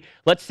 healthy,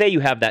 let's say you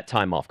have that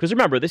time off. Because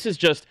remember, this is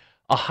just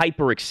a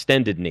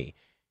hyperextended knee.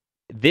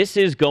 This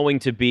is going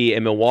to be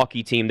a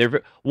Milwaukee team.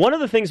 One of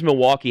the things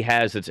Milwaukee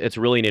has it's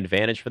really an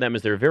advantage for them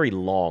is they're very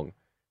long.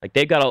 Like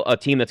they've got a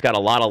team that's got a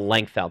lot of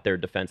length out there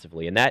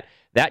defensively, and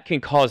that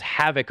can cause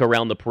havoc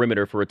around the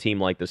perimeter for a team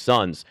like the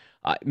Suns.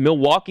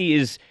 Milwaukee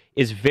is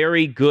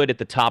very good at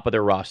the top of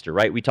their roster,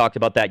 right? We talked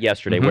about that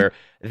yesterday, where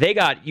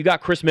you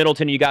got Chris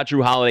Middleton, you got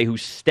Jrue Holiday, who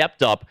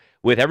stepped up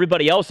with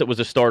everybody else that was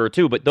a starter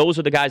too, but those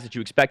are the guys that you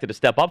expected to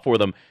step up for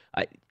them.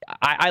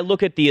 I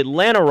look at the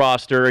Atlanta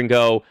roster and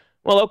go,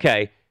 well,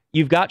 okay,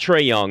 you've got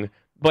Trae Young,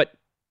 but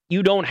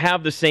you don't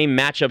have the same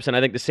matchups and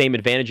I think the same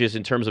advantages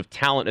in terms of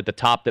talent at the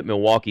top that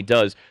Milwaukee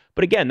does.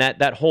 But again,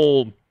 that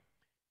whole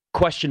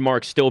question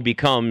mark still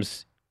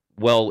becomes,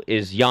 well,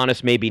 is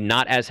Giannis maybe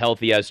not as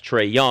healthy as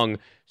Trae Young?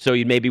 So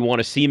you'd maybe want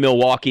to see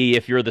Milwaukee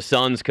if you're the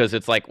Suns because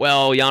it's like,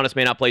 well, Giannis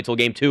may not play till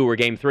game 2 or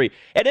game 3.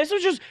 And this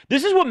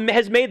is what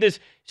has made this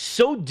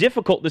so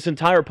difficult this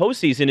entire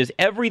postseason is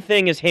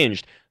everything is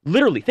hinged.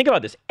 Literally, think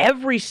about this.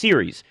 Every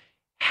series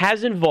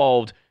has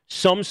involved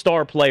some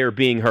star player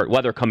being hurt,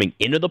 whether coming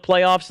into the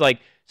playoffs, like,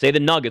 say, the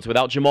Nuggets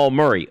without Jamal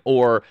Murray,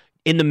 or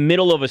in the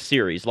middle of a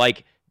series,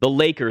 like the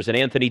Lakers and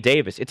Anthony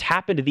Davis. It's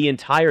happened the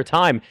entire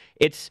time.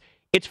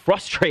 It's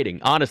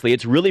frustrating, honestly.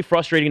 It's really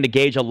frustrating to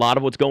gauge a lot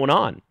of what's going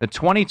on. The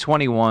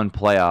 2021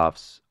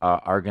 playoffs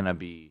are going to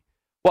be...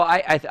 Well,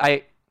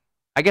 I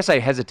guess I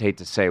hesitate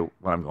to say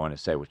what I'm going to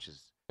say, which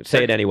is...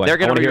 Say it anyway. They're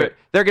going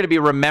to be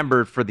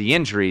remembered for the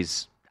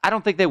injuries. I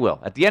don't think they will.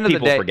 At the end of the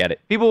day, people forget it.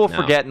 People will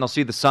forget, and they'll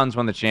see the Suns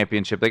win the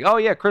championship. Like, oh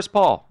yeah, Chris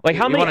Paul. Like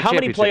how many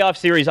playoff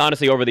series,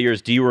 honestly, over the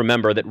years do you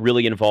remember that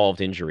really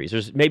involved injuries?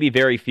 There's maybe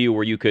very few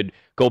where you could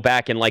go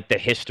back in like the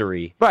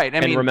history, right?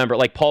 And remember,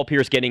 like Paul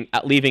Pierce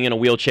leaving in a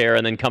wheelchair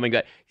and then coming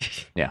back.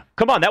 Yeah,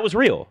 come on, that was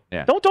real.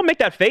 Yeah, don't make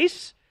that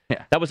face.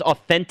 Yeah, that was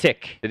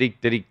authentic. Did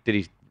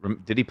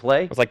he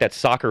play? It was like that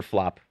soccer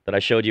flop that I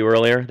showed you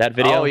earlier. That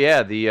video. Oh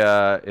yeah,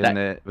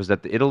 was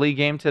that the Italy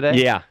game today?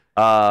 Yeah.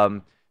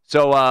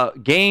 So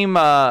game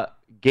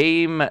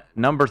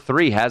number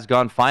 3 has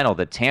gone final.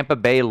 The Tampa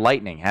Bay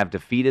Lightning have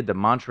defeated the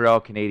Montreal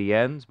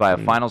Canadiens by a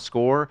final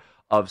score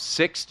of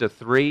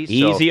 6-3.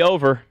 Easy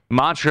over.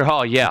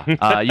 Montreal,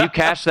 yeah. You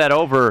cashed that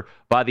over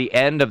by the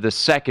end of the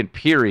second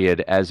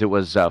period as it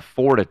was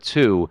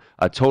 4-2,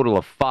 a total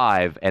of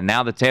 5. And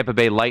now the Tampa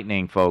Bay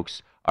Lightning,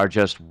 folks, are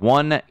just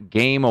 1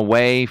 game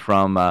away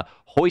from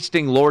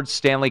hoisting Lord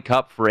Stanley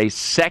Cup for a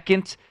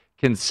second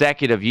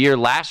consecutive year.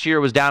 Last year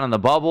was down in the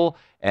bubble,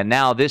 and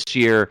now this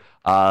year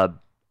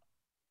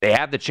they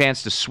have the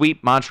chance to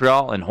sweep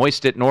Montreal and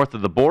hoist it north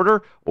of the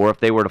border, or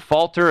if they were to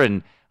falter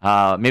and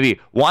maybe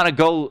want to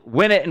go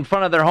win it in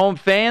front of their home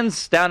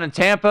fans down in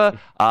Tampa.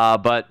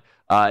 But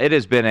it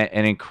has been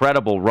an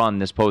incredible run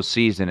this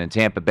postseason in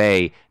Tampa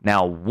Bay.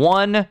 Now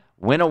 1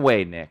 win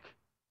away, Nick,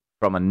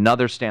 from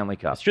another Stanley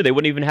Cup. That's true. They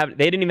didn't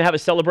even have a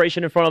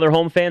celebration in front of their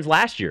home fans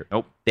last year.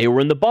 Nope. They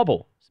were in the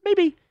bubble. So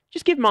maybe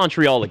just give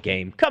Montreal a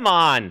game. Come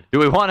on. Do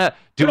we want to?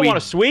 Do we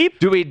want to sweep?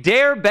 Do we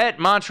dare bet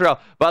Montreal?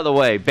 By the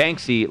way,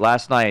 Banksy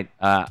last night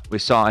I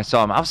saw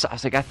him. I was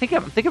like, I'm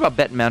thinking about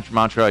betting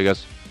Montreal. He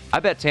goes,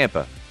 I bet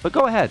Tampa, but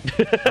go ahead.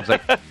 I was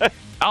like,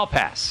 I'll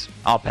pass.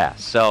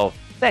 So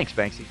thanks,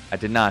 Banksy. I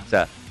did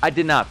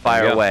not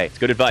fire away. It's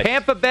good advice.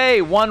 Tampa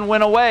Bay 1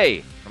 win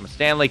away from a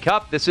Stanley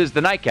Cup. This is the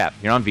Nightcap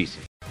here on VC.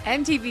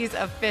 MTV's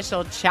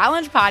official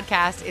Challenge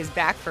podcast is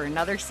back for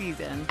another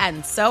season.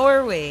 And so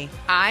are we.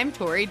 I'm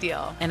Tori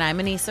Deal. And I'm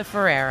Anissa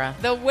Ferreira.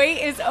 The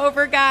wait is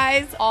over,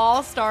 guys.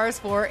 All Stars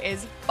 4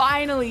 is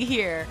finally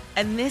here.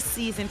 And this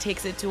season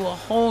takes it to a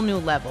whole new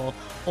level.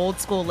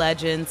 Old school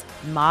legends,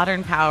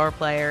 modern power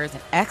players,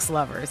 and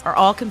ex-lovers are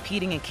all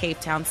competing in Cape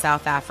Town,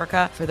 South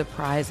Africa for the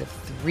prize of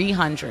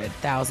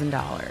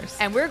 $300,000.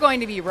 And we're going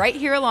to be right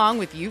here along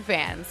with you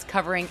fans,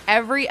 covering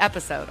every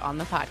episode on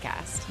the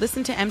podcast.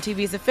 Listen to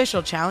MTV's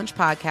official Challenge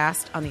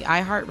podcast on the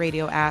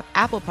iHeartRadio app,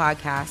 Apple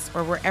Podcasts,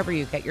 or wherever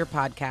you get your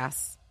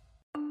podcasts.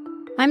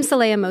 I'm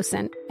Saleha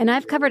Mohsin, and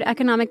I've covered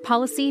economic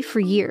policy for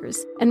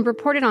years and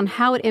reported on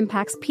how it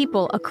impacts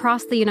people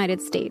across the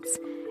United States.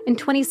 In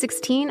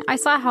 2016, I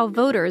saw how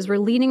voters were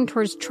leaning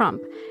towards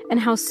Trump and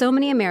how so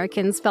many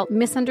Americans felt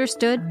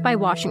misunderstood by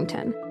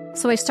Washington.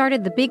 So I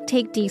started The Big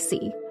Take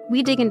DC.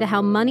 We dig into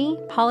how money,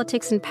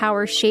 politics, and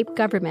power shape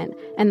government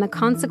and the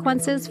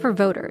consequences for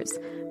voters.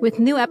 With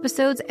new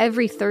episodes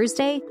every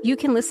Thursday, you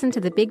can listen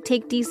to The Big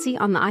Take DC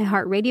on the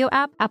iHeartRadio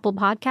app, Apple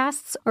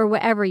Podcasts, or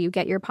wherever you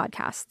get your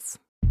podcasts.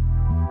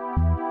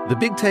 The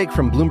Big Take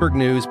from Bloomberg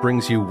News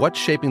brings you what's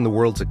shaping the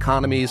world's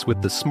economies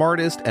with the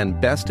smartest and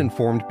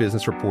best-informed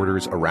business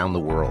reporters around the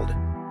world.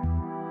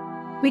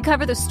 We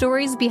cover the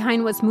stories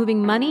behind what's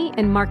moving money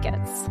and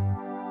markets.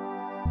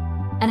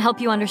 And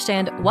help you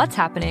understand what's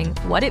happening,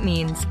 what it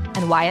means,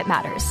 and why it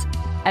matters.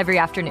 Every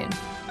afternoon.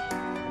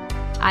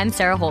 I'm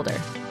Sarah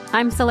Holder.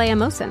 I'm Saleha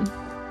Mohsin.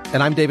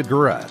 And I'm David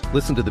Gura.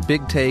 Listen to The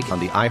Big Take on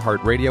the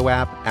iHeartRadio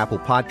app, Apple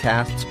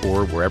Podcasts,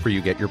 or wherever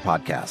you get your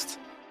podcasts.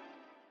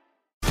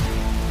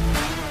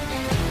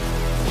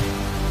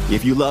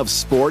 If you love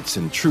sports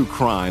and true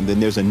crime, then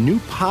there's a new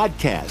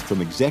podcast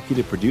from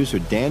executive producer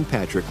Dan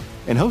Patrick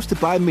and hosted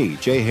by me,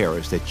 Jay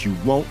Harris, that you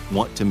won't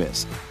want to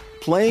miss.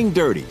 Playing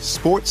Dirty: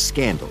 Sports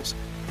Scandals.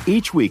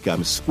 Each week,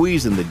 I'm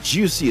squeezing the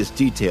juiciest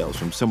details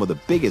from some of the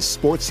biggest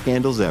sports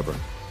scandals ever.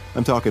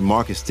 I'm talking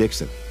Marcus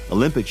Dixon,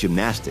 Olympic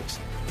gymnastics,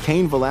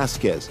 Cain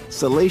Velasquez,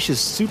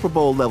 salacious Super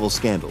Bowl-level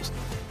scandals.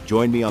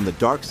 Join me on the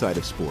dark side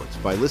of sports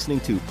by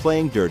listening to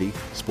Playing Dirty: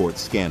 Sports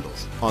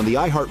Scandals on the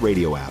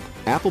iHeartRadio app,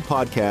 Apple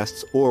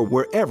Podcasts, or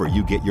wherever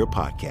you get your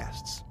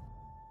podcasts.